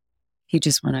 So you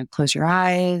just want to close your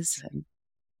eyes and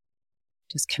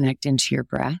just connect into your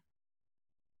breath.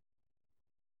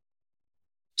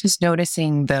 Just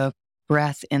noticing the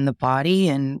breath in the body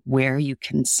and where you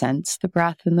can sense the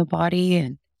breath in the body.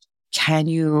 And can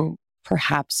you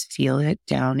perhaps feel it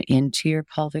down into your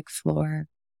pelvic floor?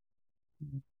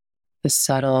 The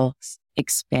subtle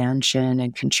expansion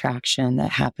and contraction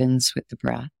that happens with the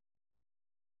breath.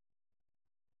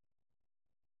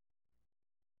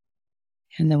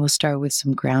 And then we'll start with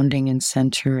some grounding and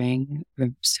centering.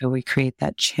 So we create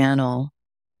that channel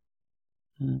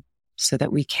so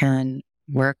that we can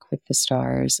work with the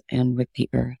stars and with the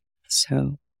earth.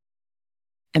 So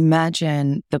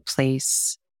imagine the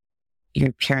place,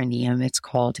 your perineum, it's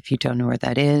called, if you don't know where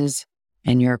that is,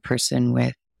 and you're a person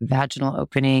with vaginal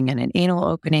opening and an anal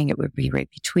opening, it would be right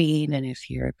between. And if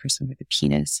you're a person with a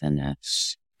penis and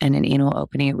an anal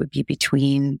opening, it would be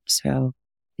between. So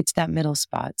it's that middle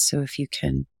spot. So if you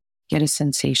can get a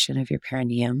sensation of your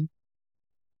perineum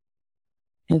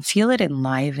and feel it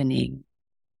enlivening,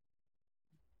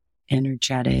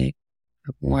 energetic,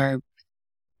 warmth,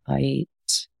 light,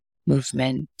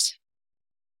 movement.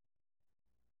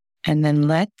 And then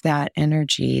let that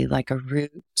energy, like a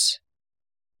root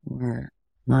or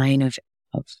line of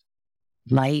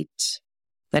light,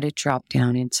 let it drop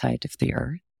down inside of the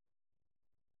earth.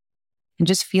 And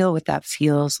just feel what that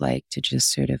feels like to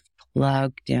just sort of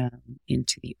plug down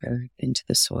into the earth, into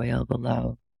the soil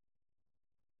below.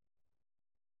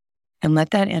 And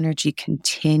let that energy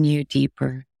continue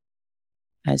deeper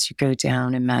as you go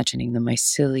down, imagining the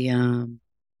mycelium,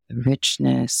 the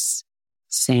richness,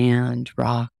 sand,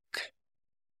 rock,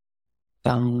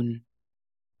 bone,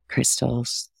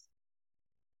 crystals.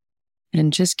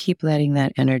 And just keep letting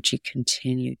that energy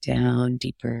continue down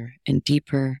deeper and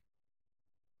deeper.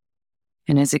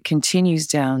 And as it continues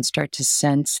down, start to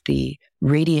sense the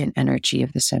radiant energy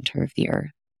of the center of the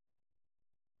earth.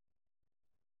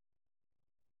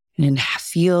 And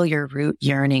feel your root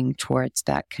yearning towards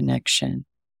that connection.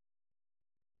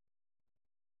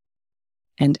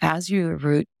 And as your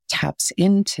root taps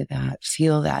into that,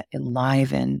 feel that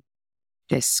enliven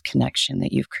this connection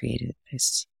that you've created,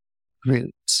 this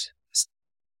root, this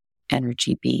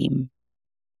energy beam.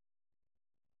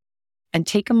 And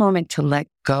take a moment to let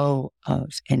go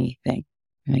of anything,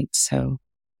 right? So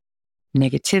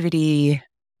negativity,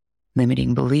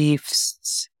 limiting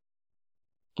beliefs,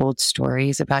 old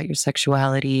stories about your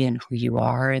sexuality and who you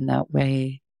are in that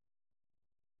way,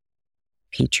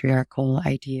 patriarchal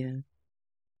ideas.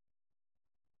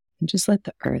 And just let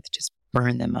the earth just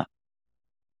burn them up,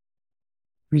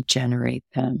 regenerate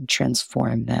them,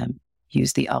 transform them,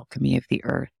 use the alchemy of the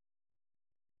earth.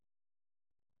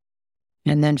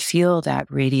 And then feel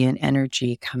that radiant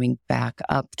energy coming back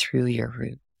up through your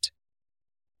root,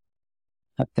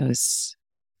 up those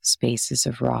spaces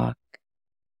of rock,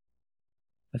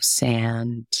 of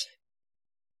sand,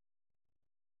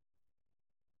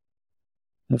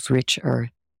 of rich earth.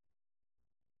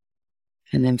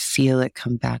 And then feel it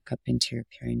come back up into your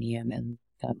perineum and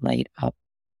that light up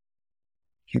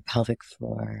your pelvic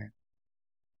floor.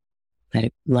 Let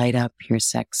it light up your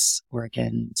sex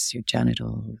organs, your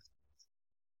genitals.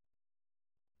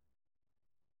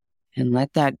 And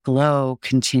let that glow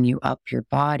continue up your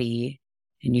body,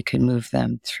 and you can move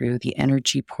them through the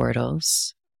energy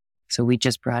portals. So we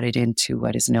just brought it into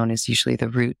what is known as usually the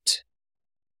root.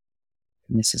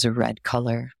 And this is a red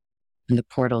color, and the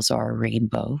portals are a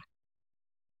rainbow.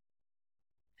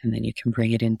 And then you can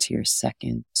bring it into your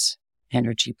second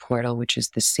energy portal, which is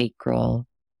the sacral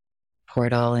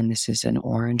portal. And this is an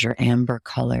orange or amber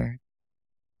color.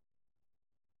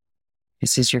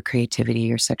 This is your creativity,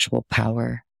 your sexual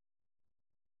power.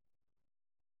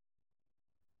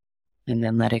 And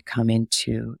then let it come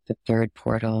into the third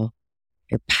portal,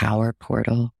 your power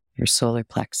portal, your solar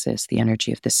plexus, the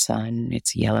energy of the sun.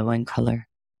 It's yellow in color.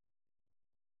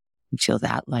 You feel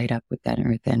that light up with that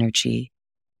earth energy.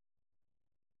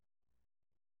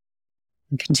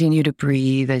 And continue to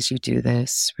breathe as you do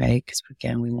this, right? Because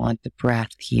again, we want the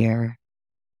breath here.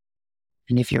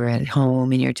 And if you're at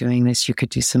home and you're doing this, you could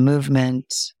do some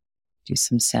movement, do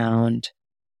some sound.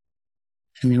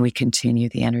 And then we continue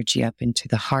the energy up into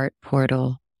the heart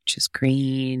portal, which is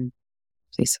green,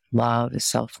 place of love, of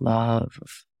self-love,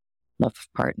 of love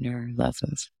of partner, love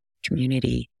of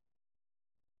community.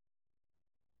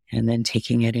 And then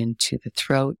taking it into the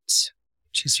throat,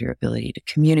 which is your ability to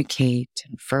communicate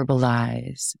and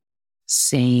verbalize,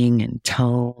 sing and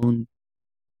tone.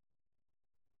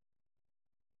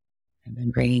 And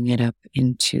then bringing it up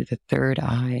into the third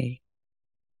eye,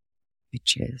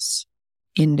 which is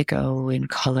indigo in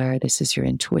color. This is your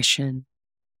intuition.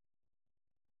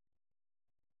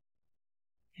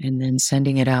 And then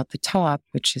sending it out the top,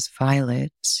 which is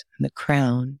violet, the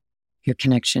crown, your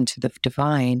connection to the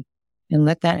divine. And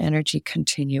let that energy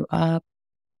continue up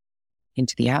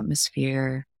into the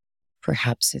atmosphere.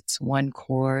 Perhaps it's one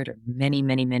chord or many,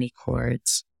 many, many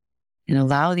chords. And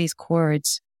allow these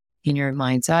chords in your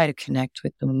mind's eye to connect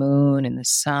with the moon and the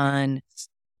sun,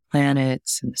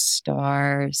 planets and the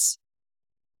stars.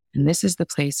 And this is the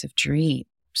place of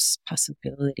dreams,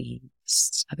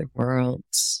 possibilities, other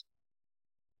worlds.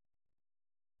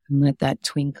 And let that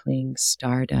twinkling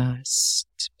stardust,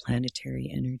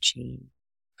 planetary energy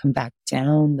come back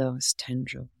down those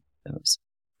tendrils, those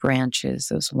branches,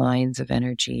 those lines of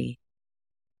energy,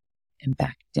 and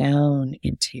back down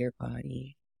into your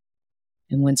body.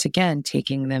 And once again,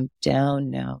 taking them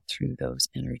down now through those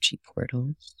energy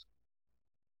portals.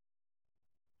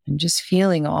 And just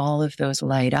feeling all of those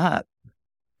light up,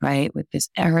 right? With this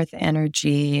earth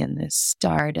energy and this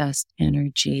stardust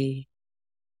energy.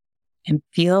 And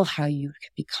feel how you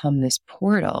can become this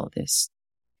portal, this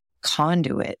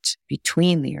conduit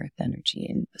between the earth energy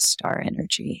and the star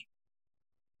energy.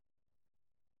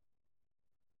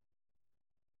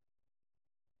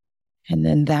 And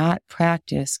then that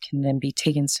practice can then be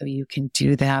taken so you can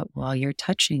do that while you're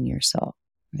touching yourself,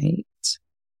 right?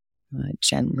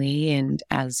 Gently. And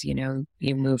as you know,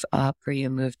 you move up or you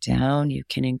move down, you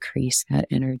can increase that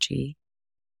energy.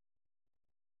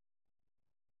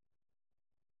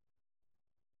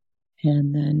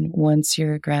 And then once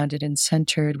you're grounded and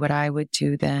centered, what I would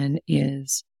do then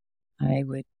is I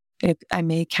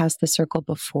may cast the circle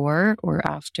before or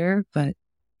after, but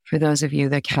for those of you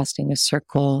that are casting a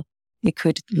circle, it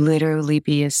could literally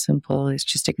be as simple as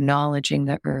just acknowledging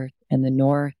the earth and the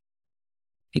north,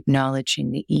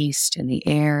 acknowledging the east and the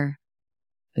air,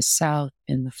 the south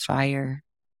and the fire,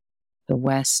 the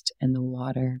west and the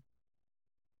water,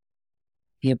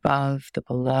 the above, the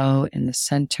below, and the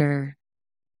center.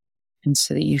 And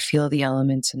so that you feel the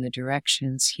elements and the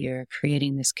directions here,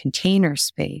 creating this container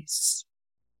space.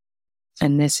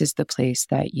 And this is the place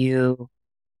that you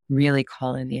really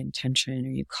call in the intention, or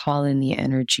you call in the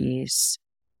energies,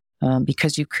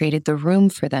 because you created the room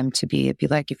for them to be. It'd be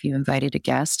like if you invited a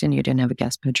guest and you didn't have a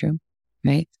guest bedroom,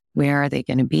 right? Where are they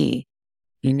going to be?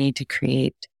 You need to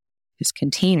create this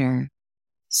container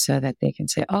so that they can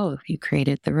say, oh, you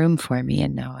created the room for me,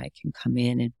 and now I can come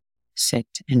in and sit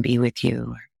and be with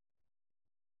you, or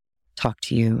talk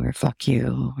to you, or fuck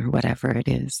you, or whatever it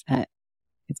is that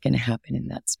is going to happen in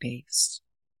that space.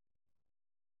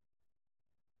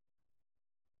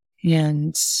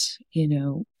 And, you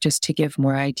know, just to give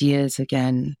more ideas,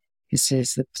 again, this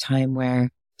is the time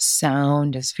where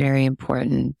sound is very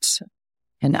important.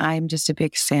 And I'm just a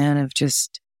big fan of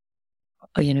just,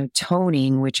 you know,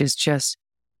 toning, which is just,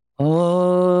 and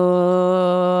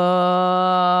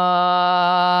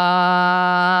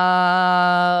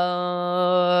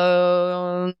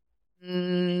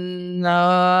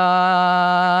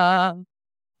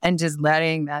just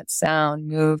letting that sound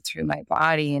move through my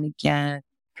body. And again,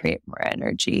 create more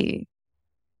energy.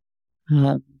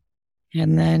 And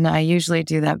then I usually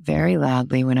do that very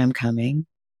loudly when I'm coming.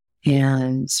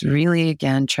 And really,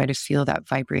 again, try to feel that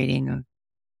vibrating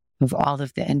of all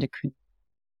of the endocrine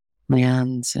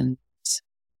glands and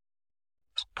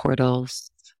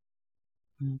portals.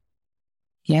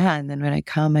 Yeah. And then when I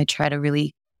come, I try to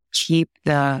really keep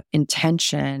the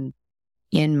intention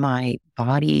in my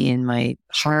body, in my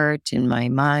heart, in my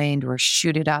mind, or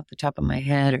shoot it out the top of my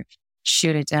head, or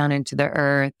shoot it down into the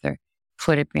earth, or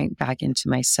put it back into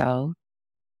myself.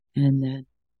 And then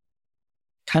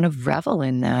kind of revel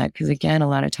in that. Because again, a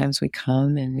lot of times we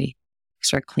come and we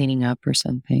start cleaning up or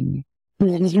something.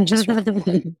 And just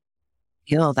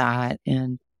feel that,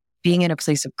 and being in a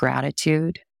place of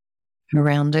gratitude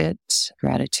around it,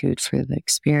 gratitude for the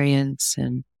experience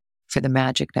and for the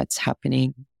magic that's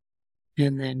happening.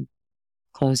 And then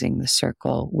closing the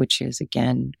circle, which is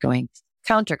again going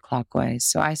counterclockwise.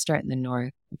 So I start in the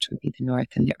north, which would be the north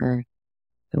and the earth,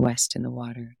 the west and the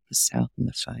water, the south and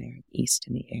the fire, the east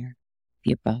and the air,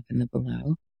 the above and the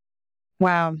below.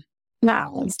 Wow.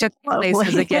 No, It's just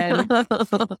places again.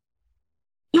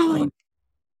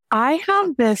 I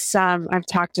have this, I've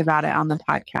talked about it on the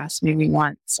podcast maybe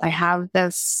once. I have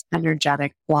this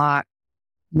energetic block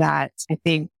that I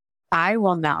think I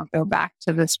will now go back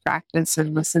to this practice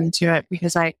and listen to it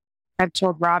because I've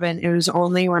told Robin it was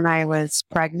only when I was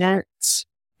pregnant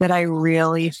that I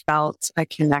really felt a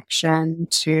connection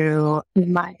to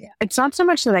it's not so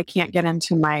much that I can't get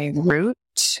into my root.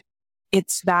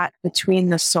 It's that between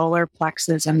the solar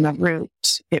plexus and the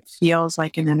root, it feels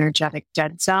like an energetic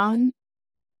dead zone.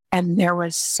 And there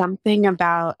was something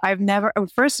about,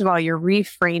 first of all, your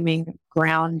reframing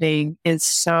grounding is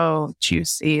so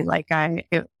juicy. Like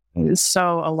it was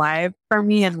so alive for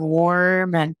me and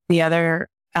warm. And the other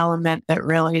element that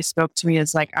really spoke to me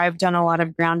is like, I've done a lot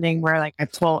of grounding where like I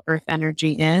pull earth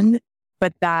energy in,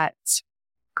 but that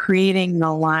creating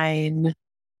the line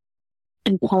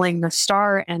and pulling the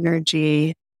star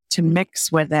energy to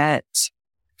mix with it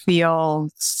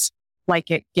feels like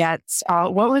it gets,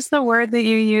 what was the word that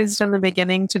you used in the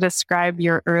beginning to describe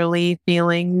your early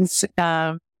feelings?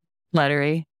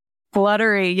 Fluttery.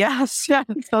 Yes. So I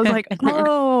was like,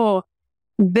 oh,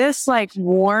 this like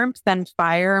warmth and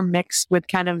fire mixed with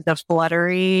kind of the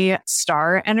fluttery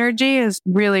star energy is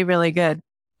really, really good.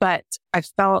 But I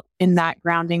felt in that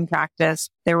grounding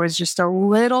practice, there was just a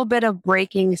little bit of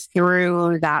breaking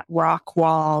through that rock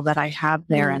wall that I have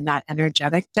there in that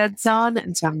energetic dead zone.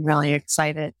 And so I'm really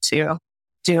excited to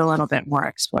do a little bit more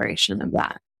exploration of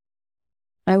that.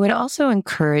 I would also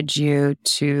encourage you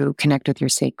to connect with your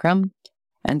sacrum.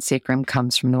 And sacrum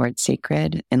comes from the word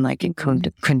sacred. And like in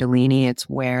Kundalini, it's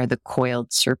where the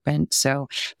coiled serpent. So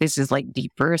this is like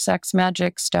deeper sex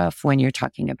magic stuff when you're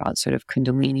talking about sort of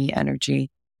Kundalini energy.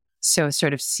 So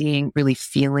sort of really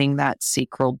feeling that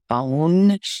sacral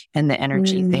bone and the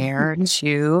energy there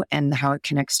too, and how it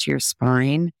connects to your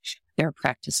spine. There are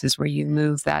practices where you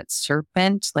move that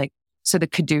serpent, so the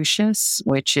caduceus,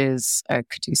 which is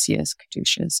caduceus,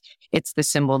 it's the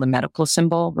symbol, the medical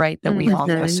symbol, right? That we all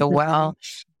know so well.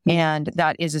 And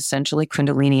that is essentially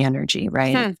Kundalini energy,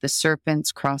 right? The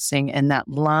serpents crossing and that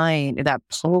line, that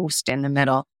post in the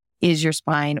middle is your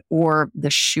spine or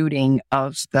the shooting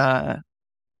of the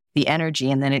energy.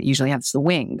 And then it usually has the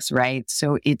wings, right?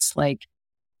 So it's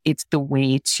the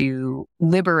way to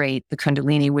liberate the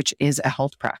Kundalini, which is a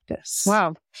health practice.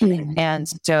 Wow.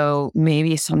 And so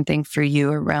maybe something for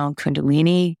you around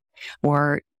Kundalini,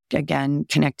 or again,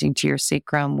 connecting to your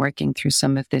sacrum, working through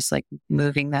some of this, like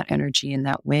moving that energy in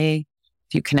that way.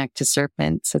 If you connect to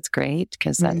serpents, that's great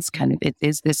because that's it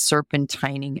is this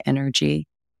serpentining energy.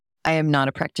 I am not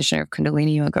a practitioner of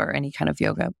Kundalini yoga or any kind of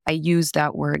yoga. I use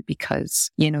that word because,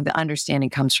 the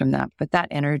understanding comes from that. But that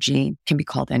energy can be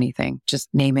called anything. Just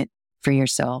name it for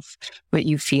yourself. But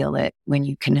you feel it when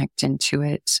you connect into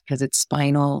it because it's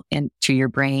spinal and to your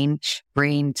brain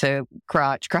to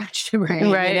crotch to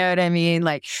brain. Right. You know what I mean?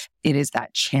 Like it is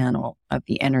that channel of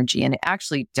the energy. And it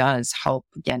actually does help,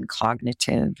 again,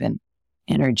 cognitive and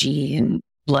energy and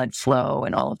blood flow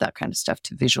and all of that kind of stuff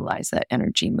to visualize that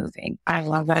energy moving. I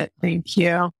love it. Thank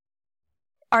you.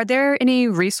 Are there any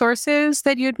resources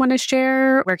that you'd want to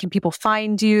share? Where can people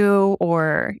find you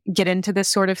or get into this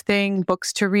sort of thing?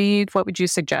 Books to read? What would you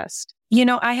suggest?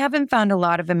 I haven't found a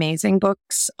lot of amazing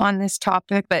books on this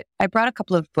topic, but I brought a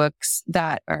couple of books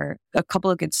that are a couple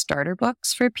of good starter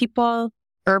books for people.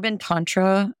 Urban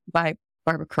Tantra by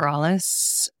Barbara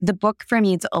Corrales. The book for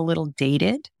me is a little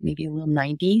dated, maybe a little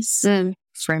 90s.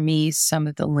 For me, some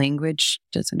of the language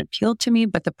doesn't appeal to me,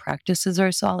 but the practices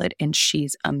are solid and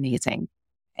she's amazing.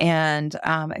 And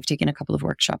I've taken a couple of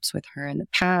workshops with her in the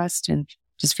past and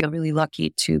just feel really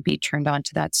lucky to be turned on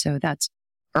to that. So that's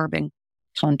Urban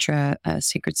Tantra,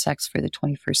 Sacred Sex for the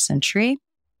 21st Century.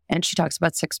 And she talks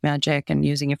about sex magic and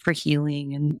using it for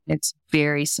healing. And it's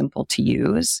very simple to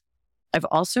use. I've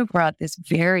also brought this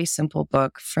very simple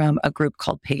book from a group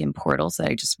called Pagan Portals that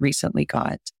I just recently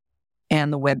got.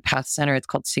 And the Web Path Center, it's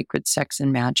called Sacred Sex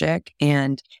and Magic.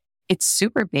 And it's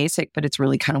super basic, but it's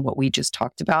really kind of what we just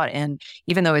talked about. And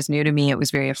even though it was new to me, it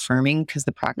was very affirming because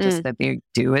the practice that they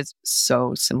do is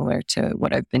so similar to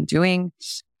what I've been doing.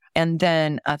 And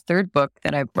then a third book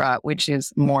that I brought, which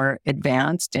is more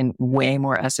advanced and way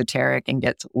more esoteric and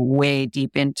gets way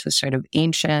deep into sort of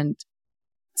ancient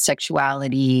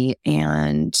sexuality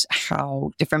and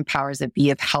how different powers that be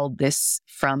have held this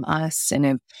from us and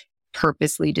have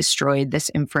purposely destroyed this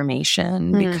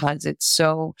information because it's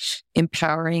so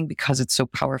empowering, because it's so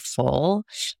powerful.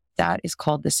 That is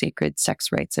called The Sacred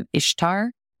Sex Rites of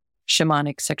Ishtar,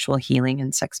 Shamanic Sexual Healing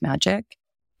and Sex Magic.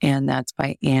 And that's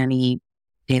by Annie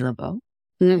Delevaux,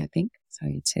 I think. So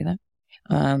you'd say that.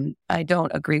 I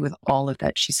don't agree with all of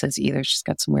that she says either. She's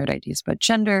got some weird ideas about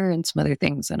gender and some other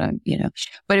things that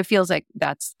but it feels like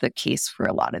that's the case for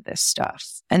a lot of this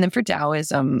stuff. And then for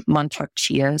Taoism, Mantak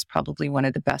Chia is probably one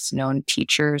of the best known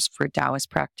teachers for Taoist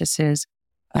practices.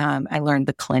 I learned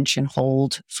the clench and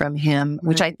hold from him,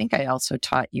 which I think I also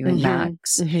taught you in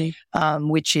Max,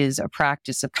 which is a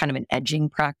practice of kind of an edging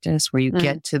practice where you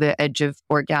get to the edge of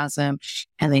orgasm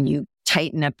and then you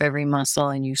tighten up every muscle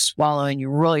and you swallow and you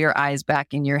roll your eyes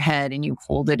back in your head and you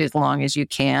hold it as long as you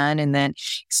can and then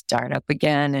start up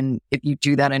again. And if you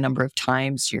do that a number of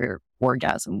times, your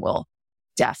orgasm will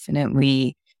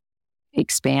definitely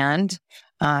expand.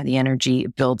 The energy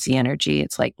builds the energy.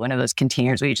 It's like one of those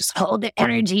containers where you just hold the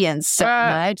energy in so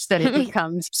much that it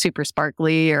becomes super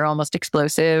sparkly or almost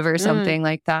explosive or something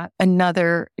like that.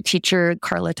 Another teacher,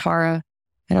 Carla Tara,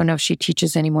 I don't know if she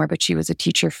teaches anymore, but she was a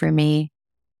teacher for me.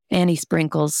 Annie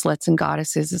Sprinkles, Sluts and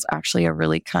Goddesses is actually a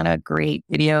really kind of great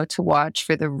video to watch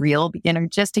for the real beginner,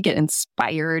 just to get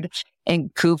inspired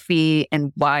and goofy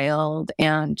and wild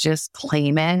and just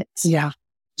claim it. Yeah.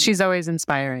 She's always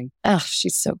inspiring. Oh,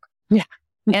 she's so good. Yeah.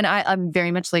 And I'm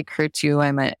very much like her too.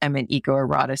 I'm an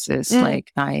eco-eroticist.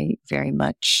 Like I very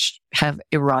much have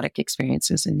erotic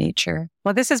experiences in nature.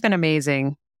 Well, this has been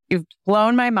amazing. You've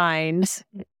blown my mind.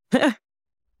 I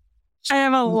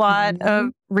have a lot of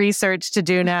research to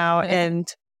do now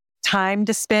and time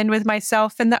to spend with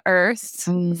myself and the earth.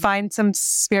 Find some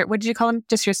spirit. What did you call them?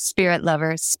 Just your spirit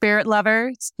lovers. Spirit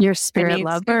lovers. Your spirit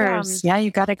lovers. Yeah,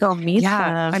 you got to go meet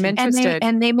them. I'm interested.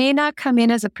 And they may not come in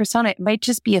as a persona. It might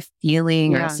just be a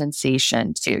feeling or a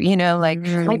sensation too.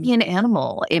 It might be an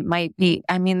animal. It might be,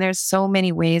 there's so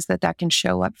many ways that can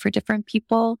show up for different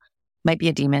people. Might be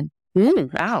a demon.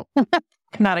 Wow.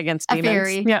 Not against demons. A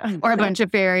fairy. Yeah. Or a bunch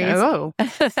of fairies. Oh.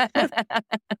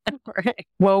 Right.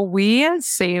 Well, we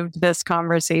saved this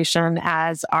conversation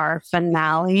as our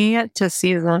finale to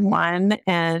season 1,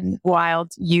 and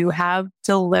Wild, you have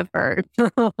delivered.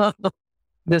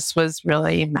 This was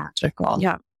really magical.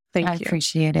 Yeah. Thank you. I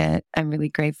appreciate it. I'm really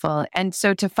grateful. And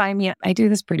so to find me, I do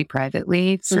this pretty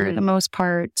privately for the most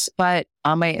part, but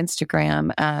on my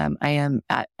Instagram, I am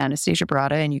at Anastasia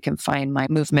Barada, and you can find my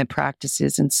movement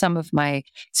practices and some of my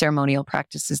ceremonial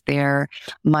practices there.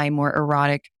 My more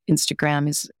erotic Instagram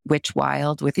is Witch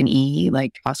Wild with an E,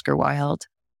 like Oscar Wilde.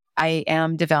 I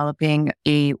am developing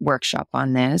a workshop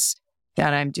on this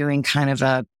that I'm doing kind of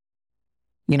a,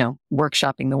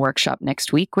 workshopping the workshop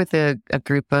next week with a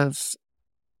group of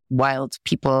wild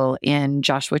people in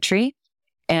Joshua Tree,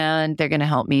 and they're going to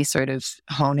help me sort of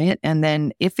hone it. And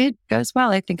then if it goes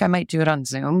well, I think I might do it on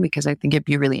Zoom, because I think it'd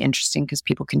be really interesting because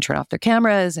people can turn off their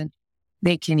cameras and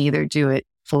they can either do it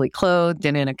fully clothed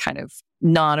and in a kind of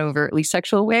not overtly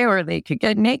sexual way, or they could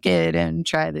get naked and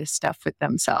try this stuff with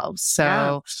themselves.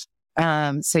 So,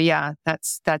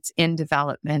 that's in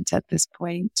development at this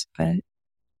point, but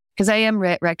because I am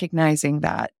recognizing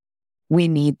that we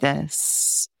need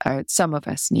this, or some of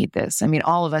us need this.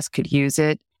 All of us could use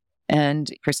it. And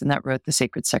the person that wrote The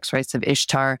Sacred Sex Rites of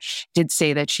Ishtar did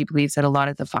say that she believes that a lot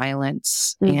of the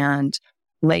violence and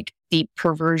like deep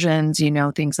perversions,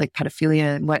 things like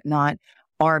pedophilia and whatnot,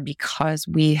 are because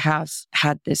we have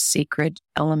had this sacred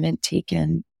element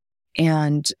taken.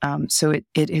 And so it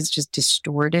has just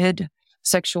distorted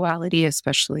sexuality,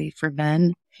 especially for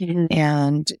men.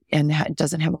 And it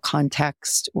doesn't have a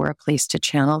context or a place to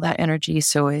channel that energy.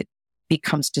 So it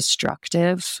becomes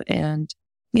destructive. And,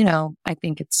 I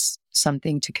think it's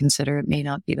something to consider. It may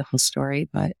not be the whole story,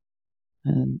 but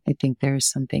I think there's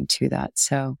something to that.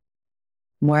 So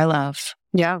more love,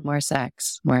 more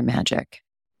sex, more magic.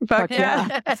 Fuck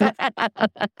yeah.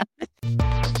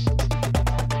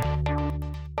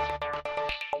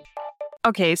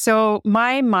 Okay, so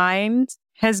my mind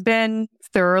has been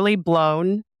thoroughly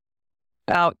blown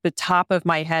out the top of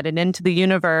my head and into the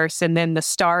universe, and then the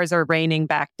stars are raining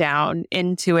back down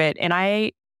into it. And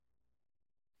I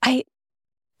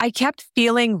kept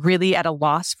feeling really at a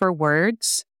loss for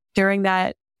words during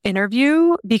that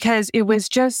interview, because it was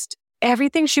just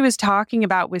everything she was talking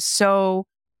about was so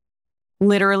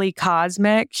literally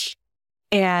cosmic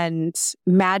and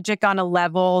magic on a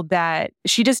level that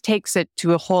she just takes it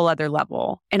to a whole other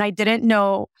level. And I didn't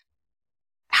know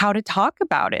how to talk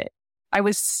about it. I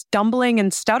was stumbling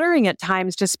and stuttering at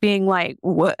times, just being like,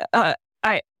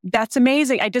 that's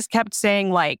amazing. I just kept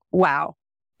saying like, wow,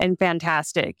 and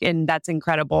fantastic. And that's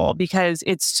incredible, because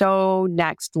it's so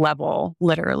next level,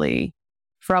 literally,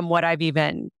 from what I've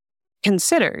even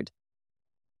considered.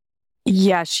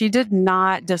 Yeah, she did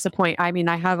not disappoint.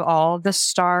 I have all the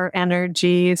star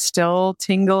energy still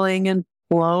tingling and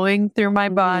flowing through my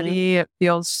body. It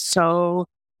feels so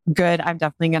good. I'm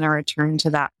definitely going to return to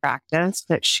that practice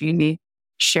that she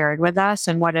shared with us,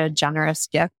 and what a generous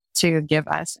gift to give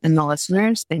us and the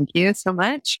listeners. Thank you so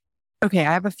much. Okay.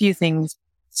 I have a few things,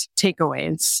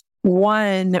 takeaways.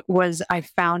 One was I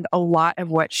found a lot of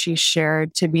what she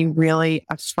shared to be really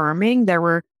affirming. There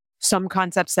were some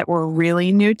concepts that were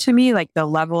really new to me, like the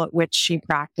level at which she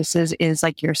practices is,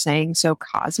 like you're saying, so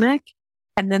cosmic.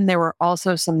 And then there were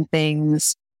also some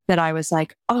things that I was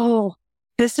like, oh,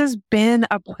 this has been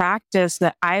a practice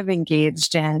that I've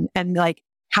engaged in. And like,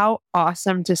 how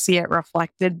awesome to see it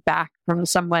reflected back from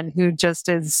someone who just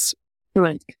is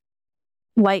like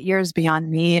light years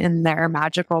beyond me in their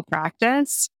magical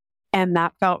practice. And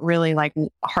that felt really like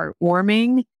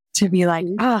heartwarming to be like,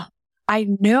 I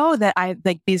know that I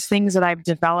like these things that I've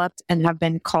developed and have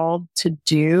been called to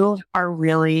do are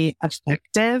really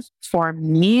effective for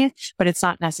me, but it's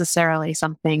not necessarily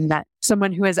something that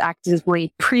someone who is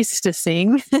actively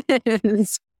priestessing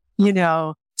is,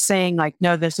 saying like,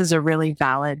 no, this is a really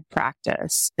valid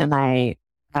practice. And I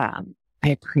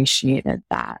appreciated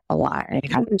that a lot. I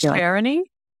kind of feel like,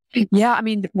 yeah, I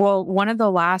mean, well, one of the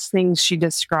last things she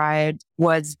described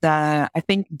was I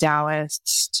think,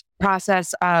 Taoist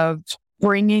process of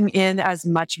bringing in as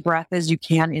much breath as you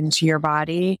can into your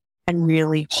body and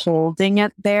really holding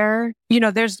it there.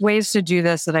 There's ways to do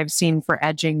this that I've seen for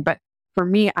edging, but for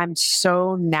me, I'm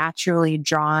so naturally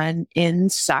drawn in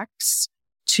sex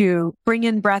to bring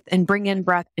in breath and bring in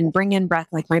breath and bring in breath.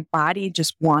 Like my body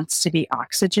just wants to be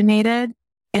oxygenated.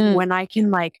 And when I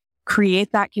can like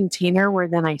create that container where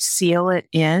then I seal it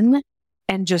in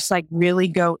and just like really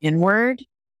go inward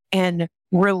and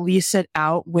release it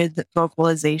out with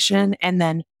vocalization and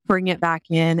then bring it back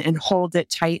in and hold it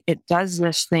tight. It does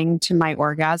this thing to my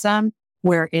orgasm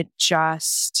where it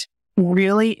just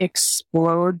really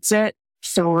explodes it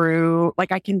through,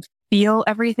 like I can feel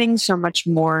everything so much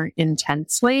more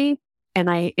intensely. And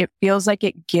it feels like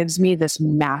it gives me this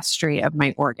mastery of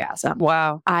my orgasm.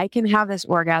 Wow. I can have this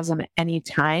orgasm at any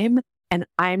time, and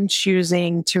I'm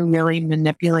choosing to really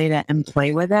manipulate it and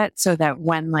play with it so that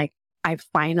when like I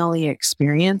finally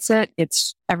experience it,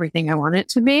 it's everything I want it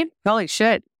to be. Holy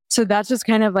shit. So that's just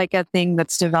kind of like a thing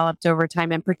that's developed over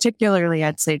time. And particularly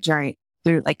I'd say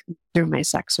through my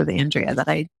sex with Andrea that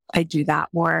I do that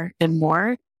more and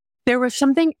more. There was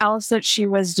something else that she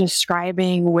was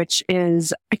describing, which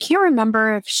is, I can't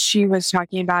remember if she was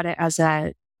talking about it as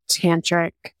a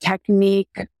tantric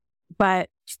technique, but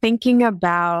thinking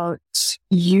about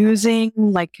using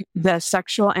like the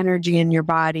sexual energy in your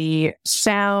body,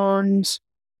 sound,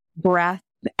 breath,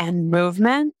 and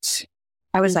movement.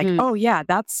 I was like, oh yeah,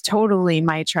 that's totally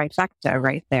my trifecta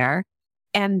right there.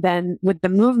 And then with the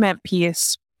movement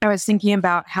piece, I was thinking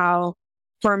about how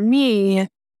for me,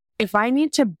 if I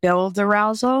need to build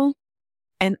arousal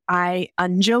and I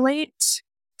undulate,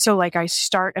 so like I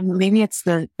start, and maybe it's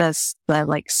the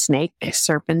like snake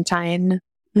serpentine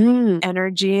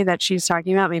energy that she's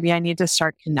talking about. Maybe I need to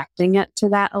start connecting it to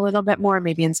that a little bit more,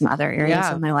 maybe in some other areas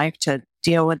of my life to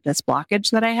deal with this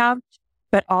blockage that I have.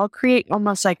 But I'll create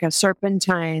almost like a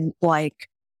serpentine, like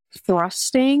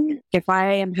thrusting. If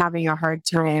I am having a hard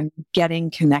time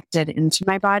getting connected into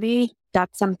my body,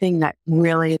 that's something that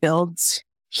really builds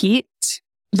heat.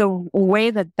 The way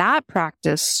that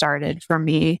practice started for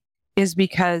me is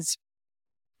because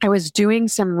I was doing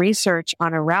some research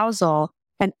on arousal,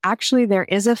 and actually there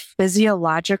is a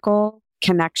physiological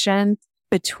connection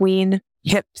between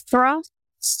hip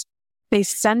thrusts. They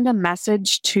send a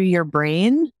message to your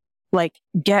brain, like,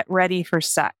 get ready for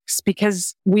sex,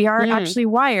 because we are actually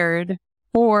wired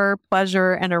for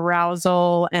pleasure and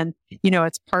arousal. And,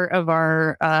 it's part of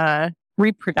our,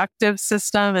 reproductive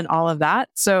system and all of that.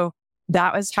 So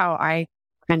that was how I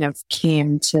kind of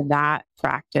came to that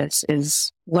practice,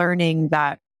 is learning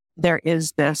that there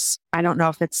is this, I don't know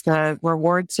if it's the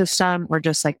reward system or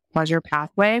just like pleasure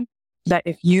pathway, that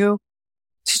if you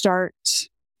start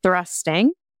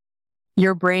thrusting,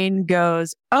 your brain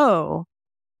goes, oh,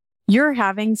 you're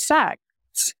having sex.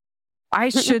 I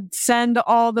should send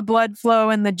all the blood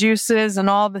flow and the juices and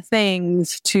all the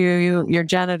things to your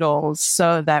genitals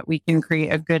so that we can create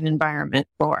a good environment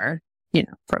for,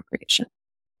 procreation.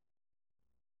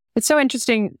 It's so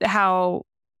interesting how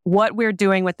what we're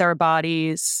doing with our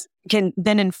bodies can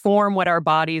then inform what our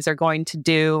bodies are going to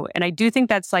do. And I do think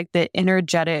that's like the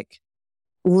energetic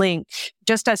link.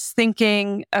 Just us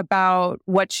thinking about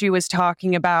what she was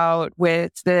talking about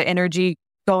with the energy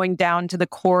going down to the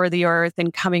core of the earth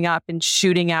and coming up and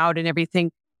shooting out and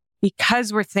everything.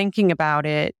 Because we're thinking about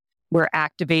it, we're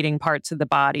activating parts of the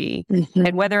body.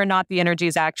 And whether or not the energy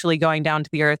is actually going down to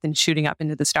the earth and shooting up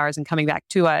into the stars and coming back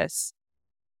to us,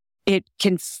 it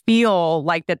can feel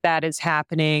like that is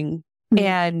happening,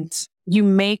 and you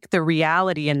make the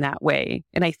reality in that way.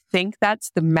 And I think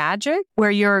that's the magic,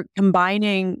 where you're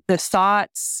combining the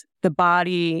thoughts, the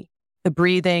body, the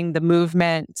breathing, the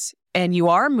movement, and you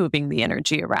are moving the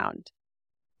energy around.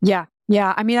 Yeah.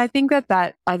 Yeah. I mean, I think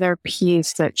that other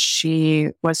piece that she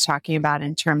was talking about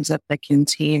in terms of the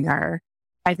container,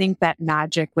 I think that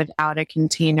magic without a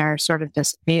container sort of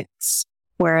dissipates.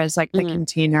 Whereas like the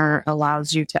container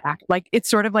allows you to act like it's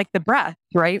sort of like the breath,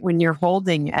 right? When you're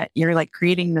holding it, you're like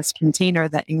creating this container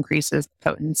that increases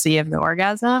the potency of the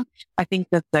orgasm. I think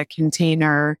that the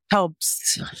container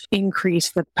helps increase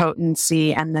the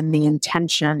potency, and then the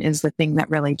intention is the thing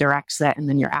that really directs it. And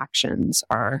then your actions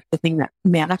are the thing that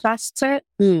manifests it.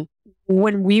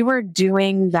 When we were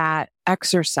doing that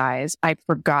exercise, I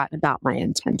forgot about my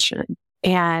intention.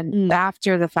 And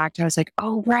after the fact, I was like,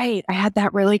 oh, right, I had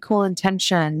that really cool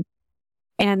intention.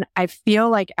 And I feel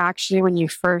like actually when you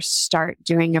first start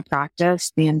doing a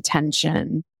practice, the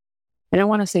intention, I don't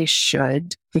want to say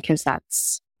should, because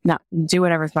that's not, do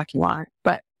whatever the fuck you want.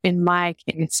 But in my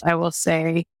case, I will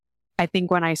say, I think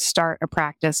when I start a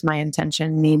practice, my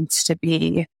intention needs to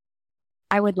be,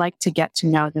 I would like to get to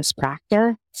know this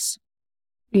practice.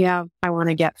 Yeah, I want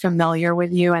to get familiar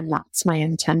with you. And that's my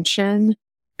intention.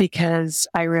 Because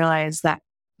I realized that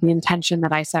the intention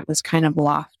that I set was kind of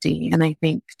lofty. And I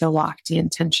think the lofty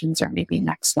intentions are maybe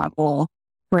next level.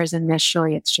 Whereas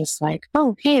initially it's just like,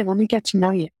 oh, hey, let me get to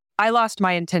know you. I lost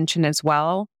my intention as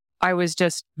well. I was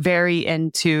just very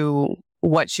into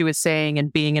what she was saying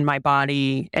and being in my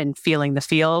body and feeling the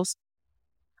feels.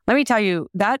 Let me tell you,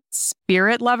 that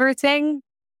spirit lover thing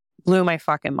blew my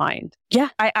fucking mind. Yeah.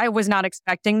 I was not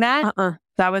expecting that.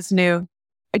 That was new.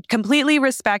 I completely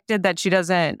respected that she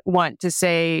doesn't want to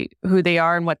say who they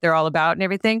are and what they're all about and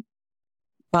everything.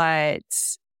 But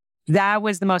that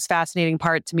was the most fascinating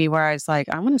part to me, where I was like,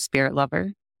 I want a spirit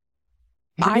lover.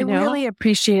 I really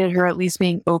appreciated her at least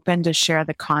being open to share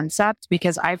the concept,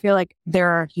 because I feel like there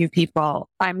are a few people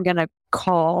I'm going to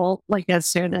call like as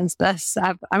soon as this.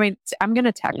 I mean, I'm going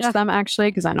to text them actually,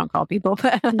 because I don't call people,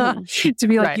 but to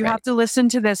be like, you have to listen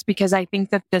to this, because I think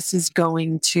that this is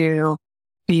going to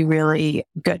be really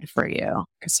good for you.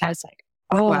 Because I was like,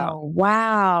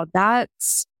 wow, that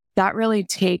really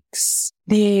takes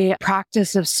the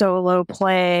practice of solo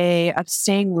play, of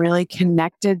staying really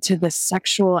connected to the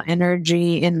sexual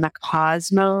energy in the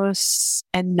cosmos,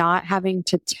 and not having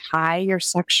to tie your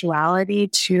sexuality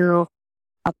to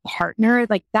a partner.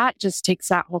 Like that just takes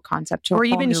that whole concept to a or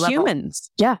whole even new level. Humans.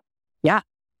 Yeah.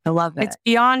 I love it. It's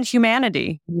beyond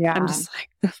humanity. Yeah. I'm just like,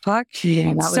 the fuck?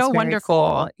 Yeah, that so was wonderful.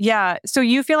 Cool. Yeah. So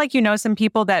you feel like you know some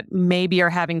people that maybe are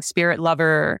having spirit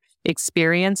lover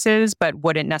experiences, but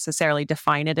wouldn't necessarily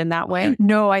define it in that way?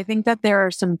 No, I think that there are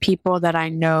some people that I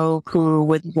know who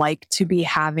would like to be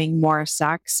having more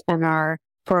sex and are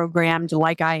programmed,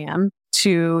 like I am,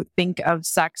 to think of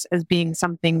sex as being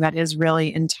something that is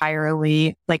really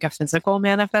entirely like a physical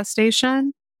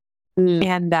manifestation.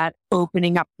 And that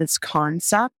opening up this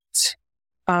concept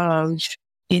of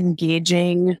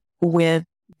engaging with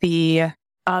the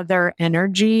other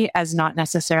energy as not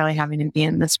necessarily having to be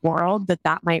in this world,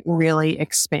 that might really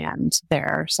expand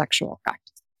their sexual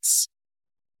practice.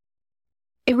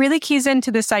 It really keys into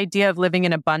this idea of living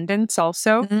in abundance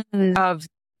also, of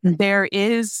there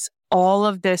is all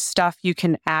of this stuff you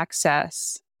can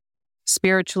access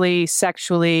spiritually,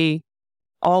 sexually,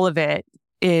 all of it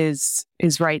is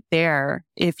right there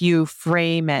if you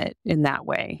frame it in that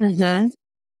way.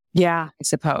 Yeah, I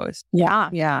suppose.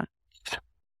 Yeah.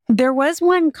 There was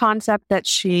one concept that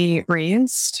she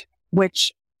raised,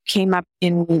 which came up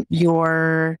in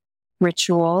your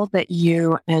ritual that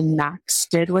you and Max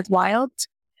did with Wild,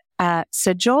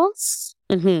 sigils.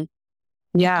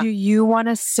 Yeah. Do you want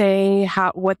to say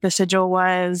what the sigil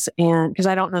was? And because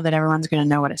I don't know that everyone's going to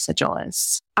know what a sigil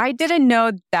is. I didn't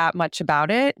know that much about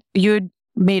it. You'd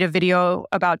made a video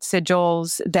about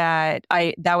sigils that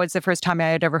was the first time I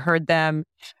had ever heard them.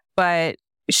 But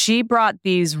she brought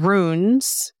these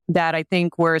runes that I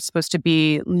think were supposed to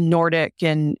be Nordic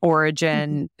in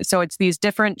origin. So it's these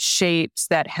different shapes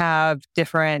that have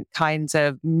different kinds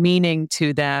of meaning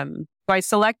to them. So I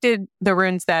selected the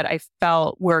runes that I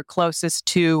felt were closest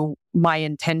to my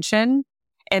intention.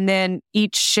 And then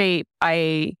each shape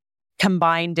I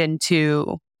combined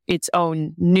into its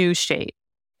own new shape.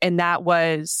 And that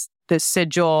was the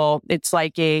sigil. It's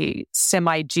like a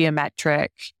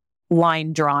semi-geometric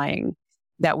line drawing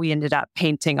that we ended up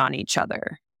painting on each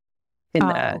other in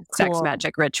the Sex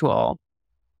Magix ritual.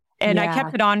 And I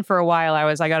kept it on for a while. I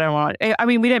was like, I don't want, I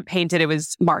mean, we didn't paint it. It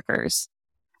was markers.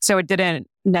 So it didn't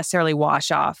necessarily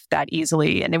wash off that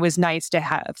easily. And it was nice to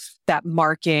have that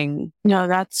marking. No,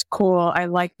 that's cool. I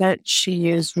like that she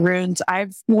used runes.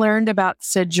 I've learned about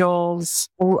sigils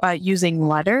using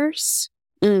letters.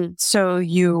 So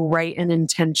you write an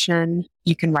intention,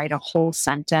 you can write a whole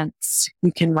sentence,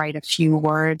 you can write a few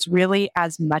words, really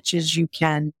as much as you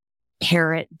can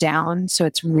pare it down so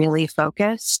it's really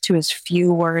focused to as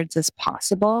few words as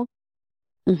possible.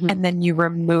 And then you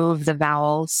remove the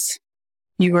vowels,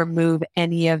 you remove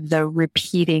any of the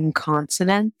repeating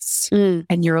consonants,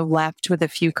 and you're left with a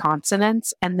few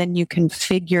consonants, and then you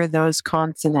configure those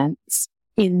consonants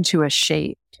into a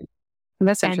shape.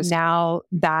 That's interesting. And now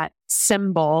that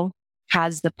symbol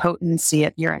has the potency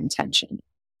of your intention.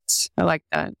 I like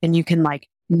that. And you can like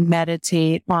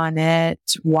meditate on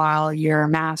it while you're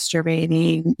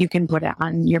masturbating. You can put it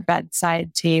on your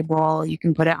bedside table. You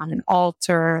can put it on an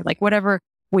altar, like whatever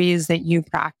ways that you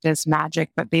practice magic,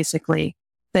 but basically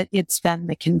that it's then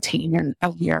the container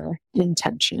of your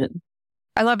intention.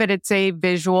 I love it. It's a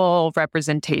visual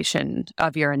representation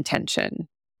of your intention.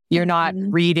 You're not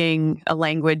reading a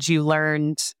language you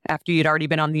learned after you'd already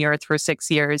been on the earth for 6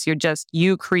 years.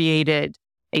 You created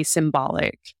a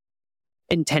symbolic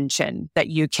intention that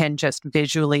you can just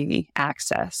visually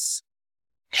access.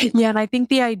 Yeah. And I think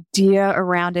the idea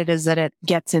around it is that it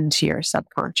gets into your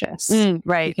subconscious.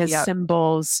 Right. Because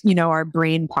symbols, our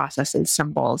brain processes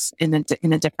symbols in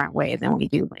a different way than we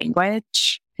do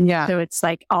language. Yeah. So it's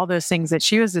like all those things that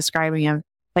she was describing of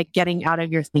like getting out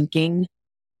of your thinking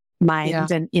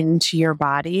mind and into your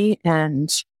body.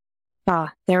 And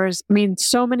there's,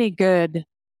 so many good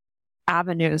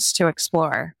avenues to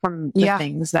explore from the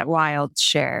things that Wild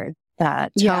shared.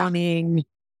 That toning,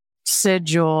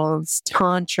 sigils,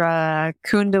 tantra,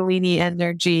 kundalini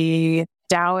energy,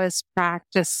 Taoist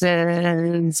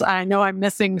practices. I know I'm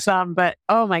missing some, but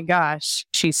oh my gosh.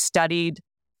 She studied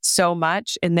so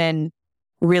much and then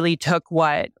really took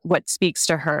what speaks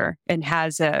to her and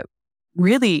has a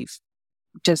really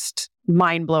just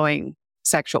mind-blowing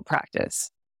sexual practice,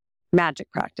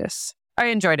 magic practice. I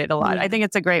enjoyed it a lot. I think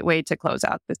it's a great way to close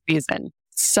out this season.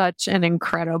 Such an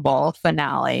incredible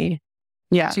finale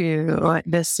to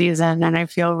this season. And I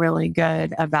feel really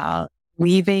good about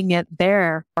leaving it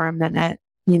there for a minute,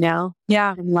 and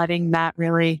letting that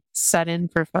really set in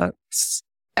for folks.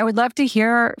 I would love to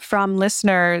hear from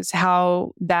listeners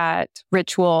how that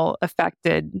ritual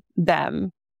affected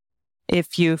them.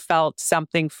 If you felt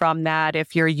something from that,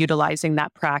 if you're utilizing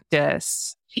that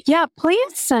practice. Yeah,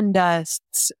 please send us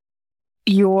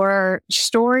your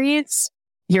stories,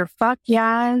 your fuck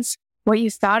yeahs, what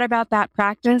you thought about that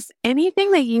practice,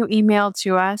 anything that you emailed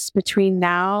to us between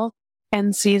now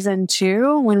and season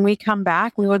 2. When we come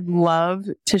back, we would love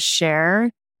to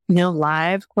share,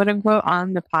 live, quote unquote,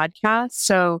 on the podcast.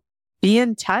 So be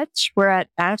in touch. We're at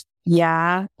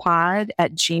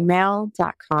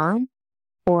fyeahpod@gmail.com.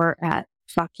 or at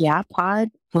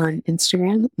fuckyeahpod on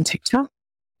Instagram and TikTok.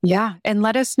 Yeah. And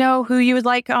let us know who you would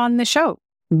like on the show.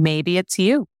 Maybe it's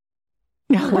you.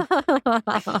 Maybe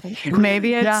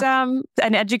it's an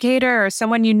educator or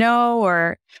someone you know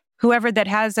or whoever that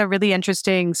has a really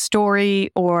interesting story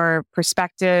or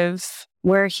perspective.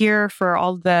 We're here for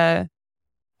all the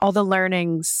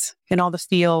learnings and all the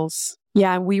feels.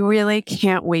 Yeah, we really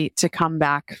can't wait to come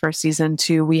back for season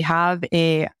 2. We have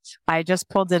I just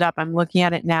pulled it up. I'm looking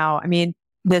at it now.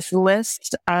 This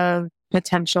list of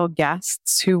potential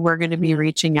guests who we're going to be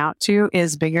reaching out to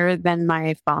is bigger than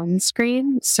my phone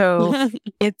screen. So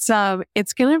it's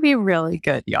going to be really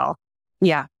good, y'all.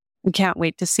 Yeah. We can't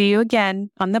wait to see you again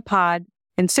on the pod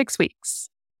in 6 weeks.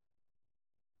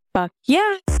 Fuck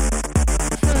yeah.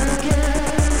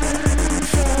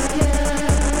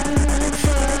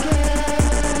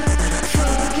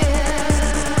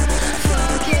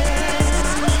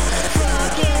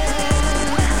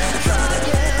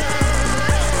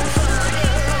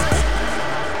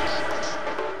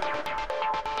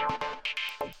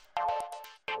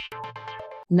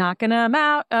 Knocking them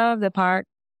out of the park.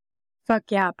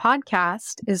 Fuck Yeah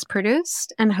podcast is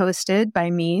produced and hosted by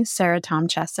me, Sarah Tom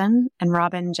Chesson, and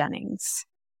Robin Jennings.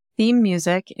 Theme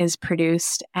music is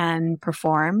produced and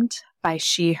performed by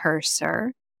She, Her,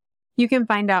 Sir. You can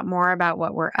find out more about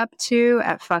what we're up to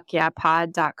at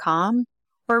fuckyeahpod.com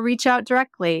or reach out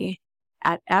directly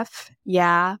at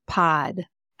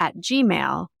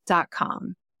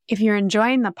fyeahpod@gmail.com. If you're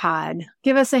enjoying the pod,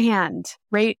 give us a hand,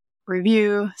 rate,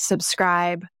 review,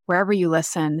 subscribe, wherever you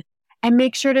listen, and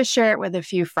make sure to share it with a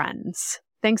few friends.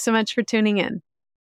 Thanks so much for tuning in.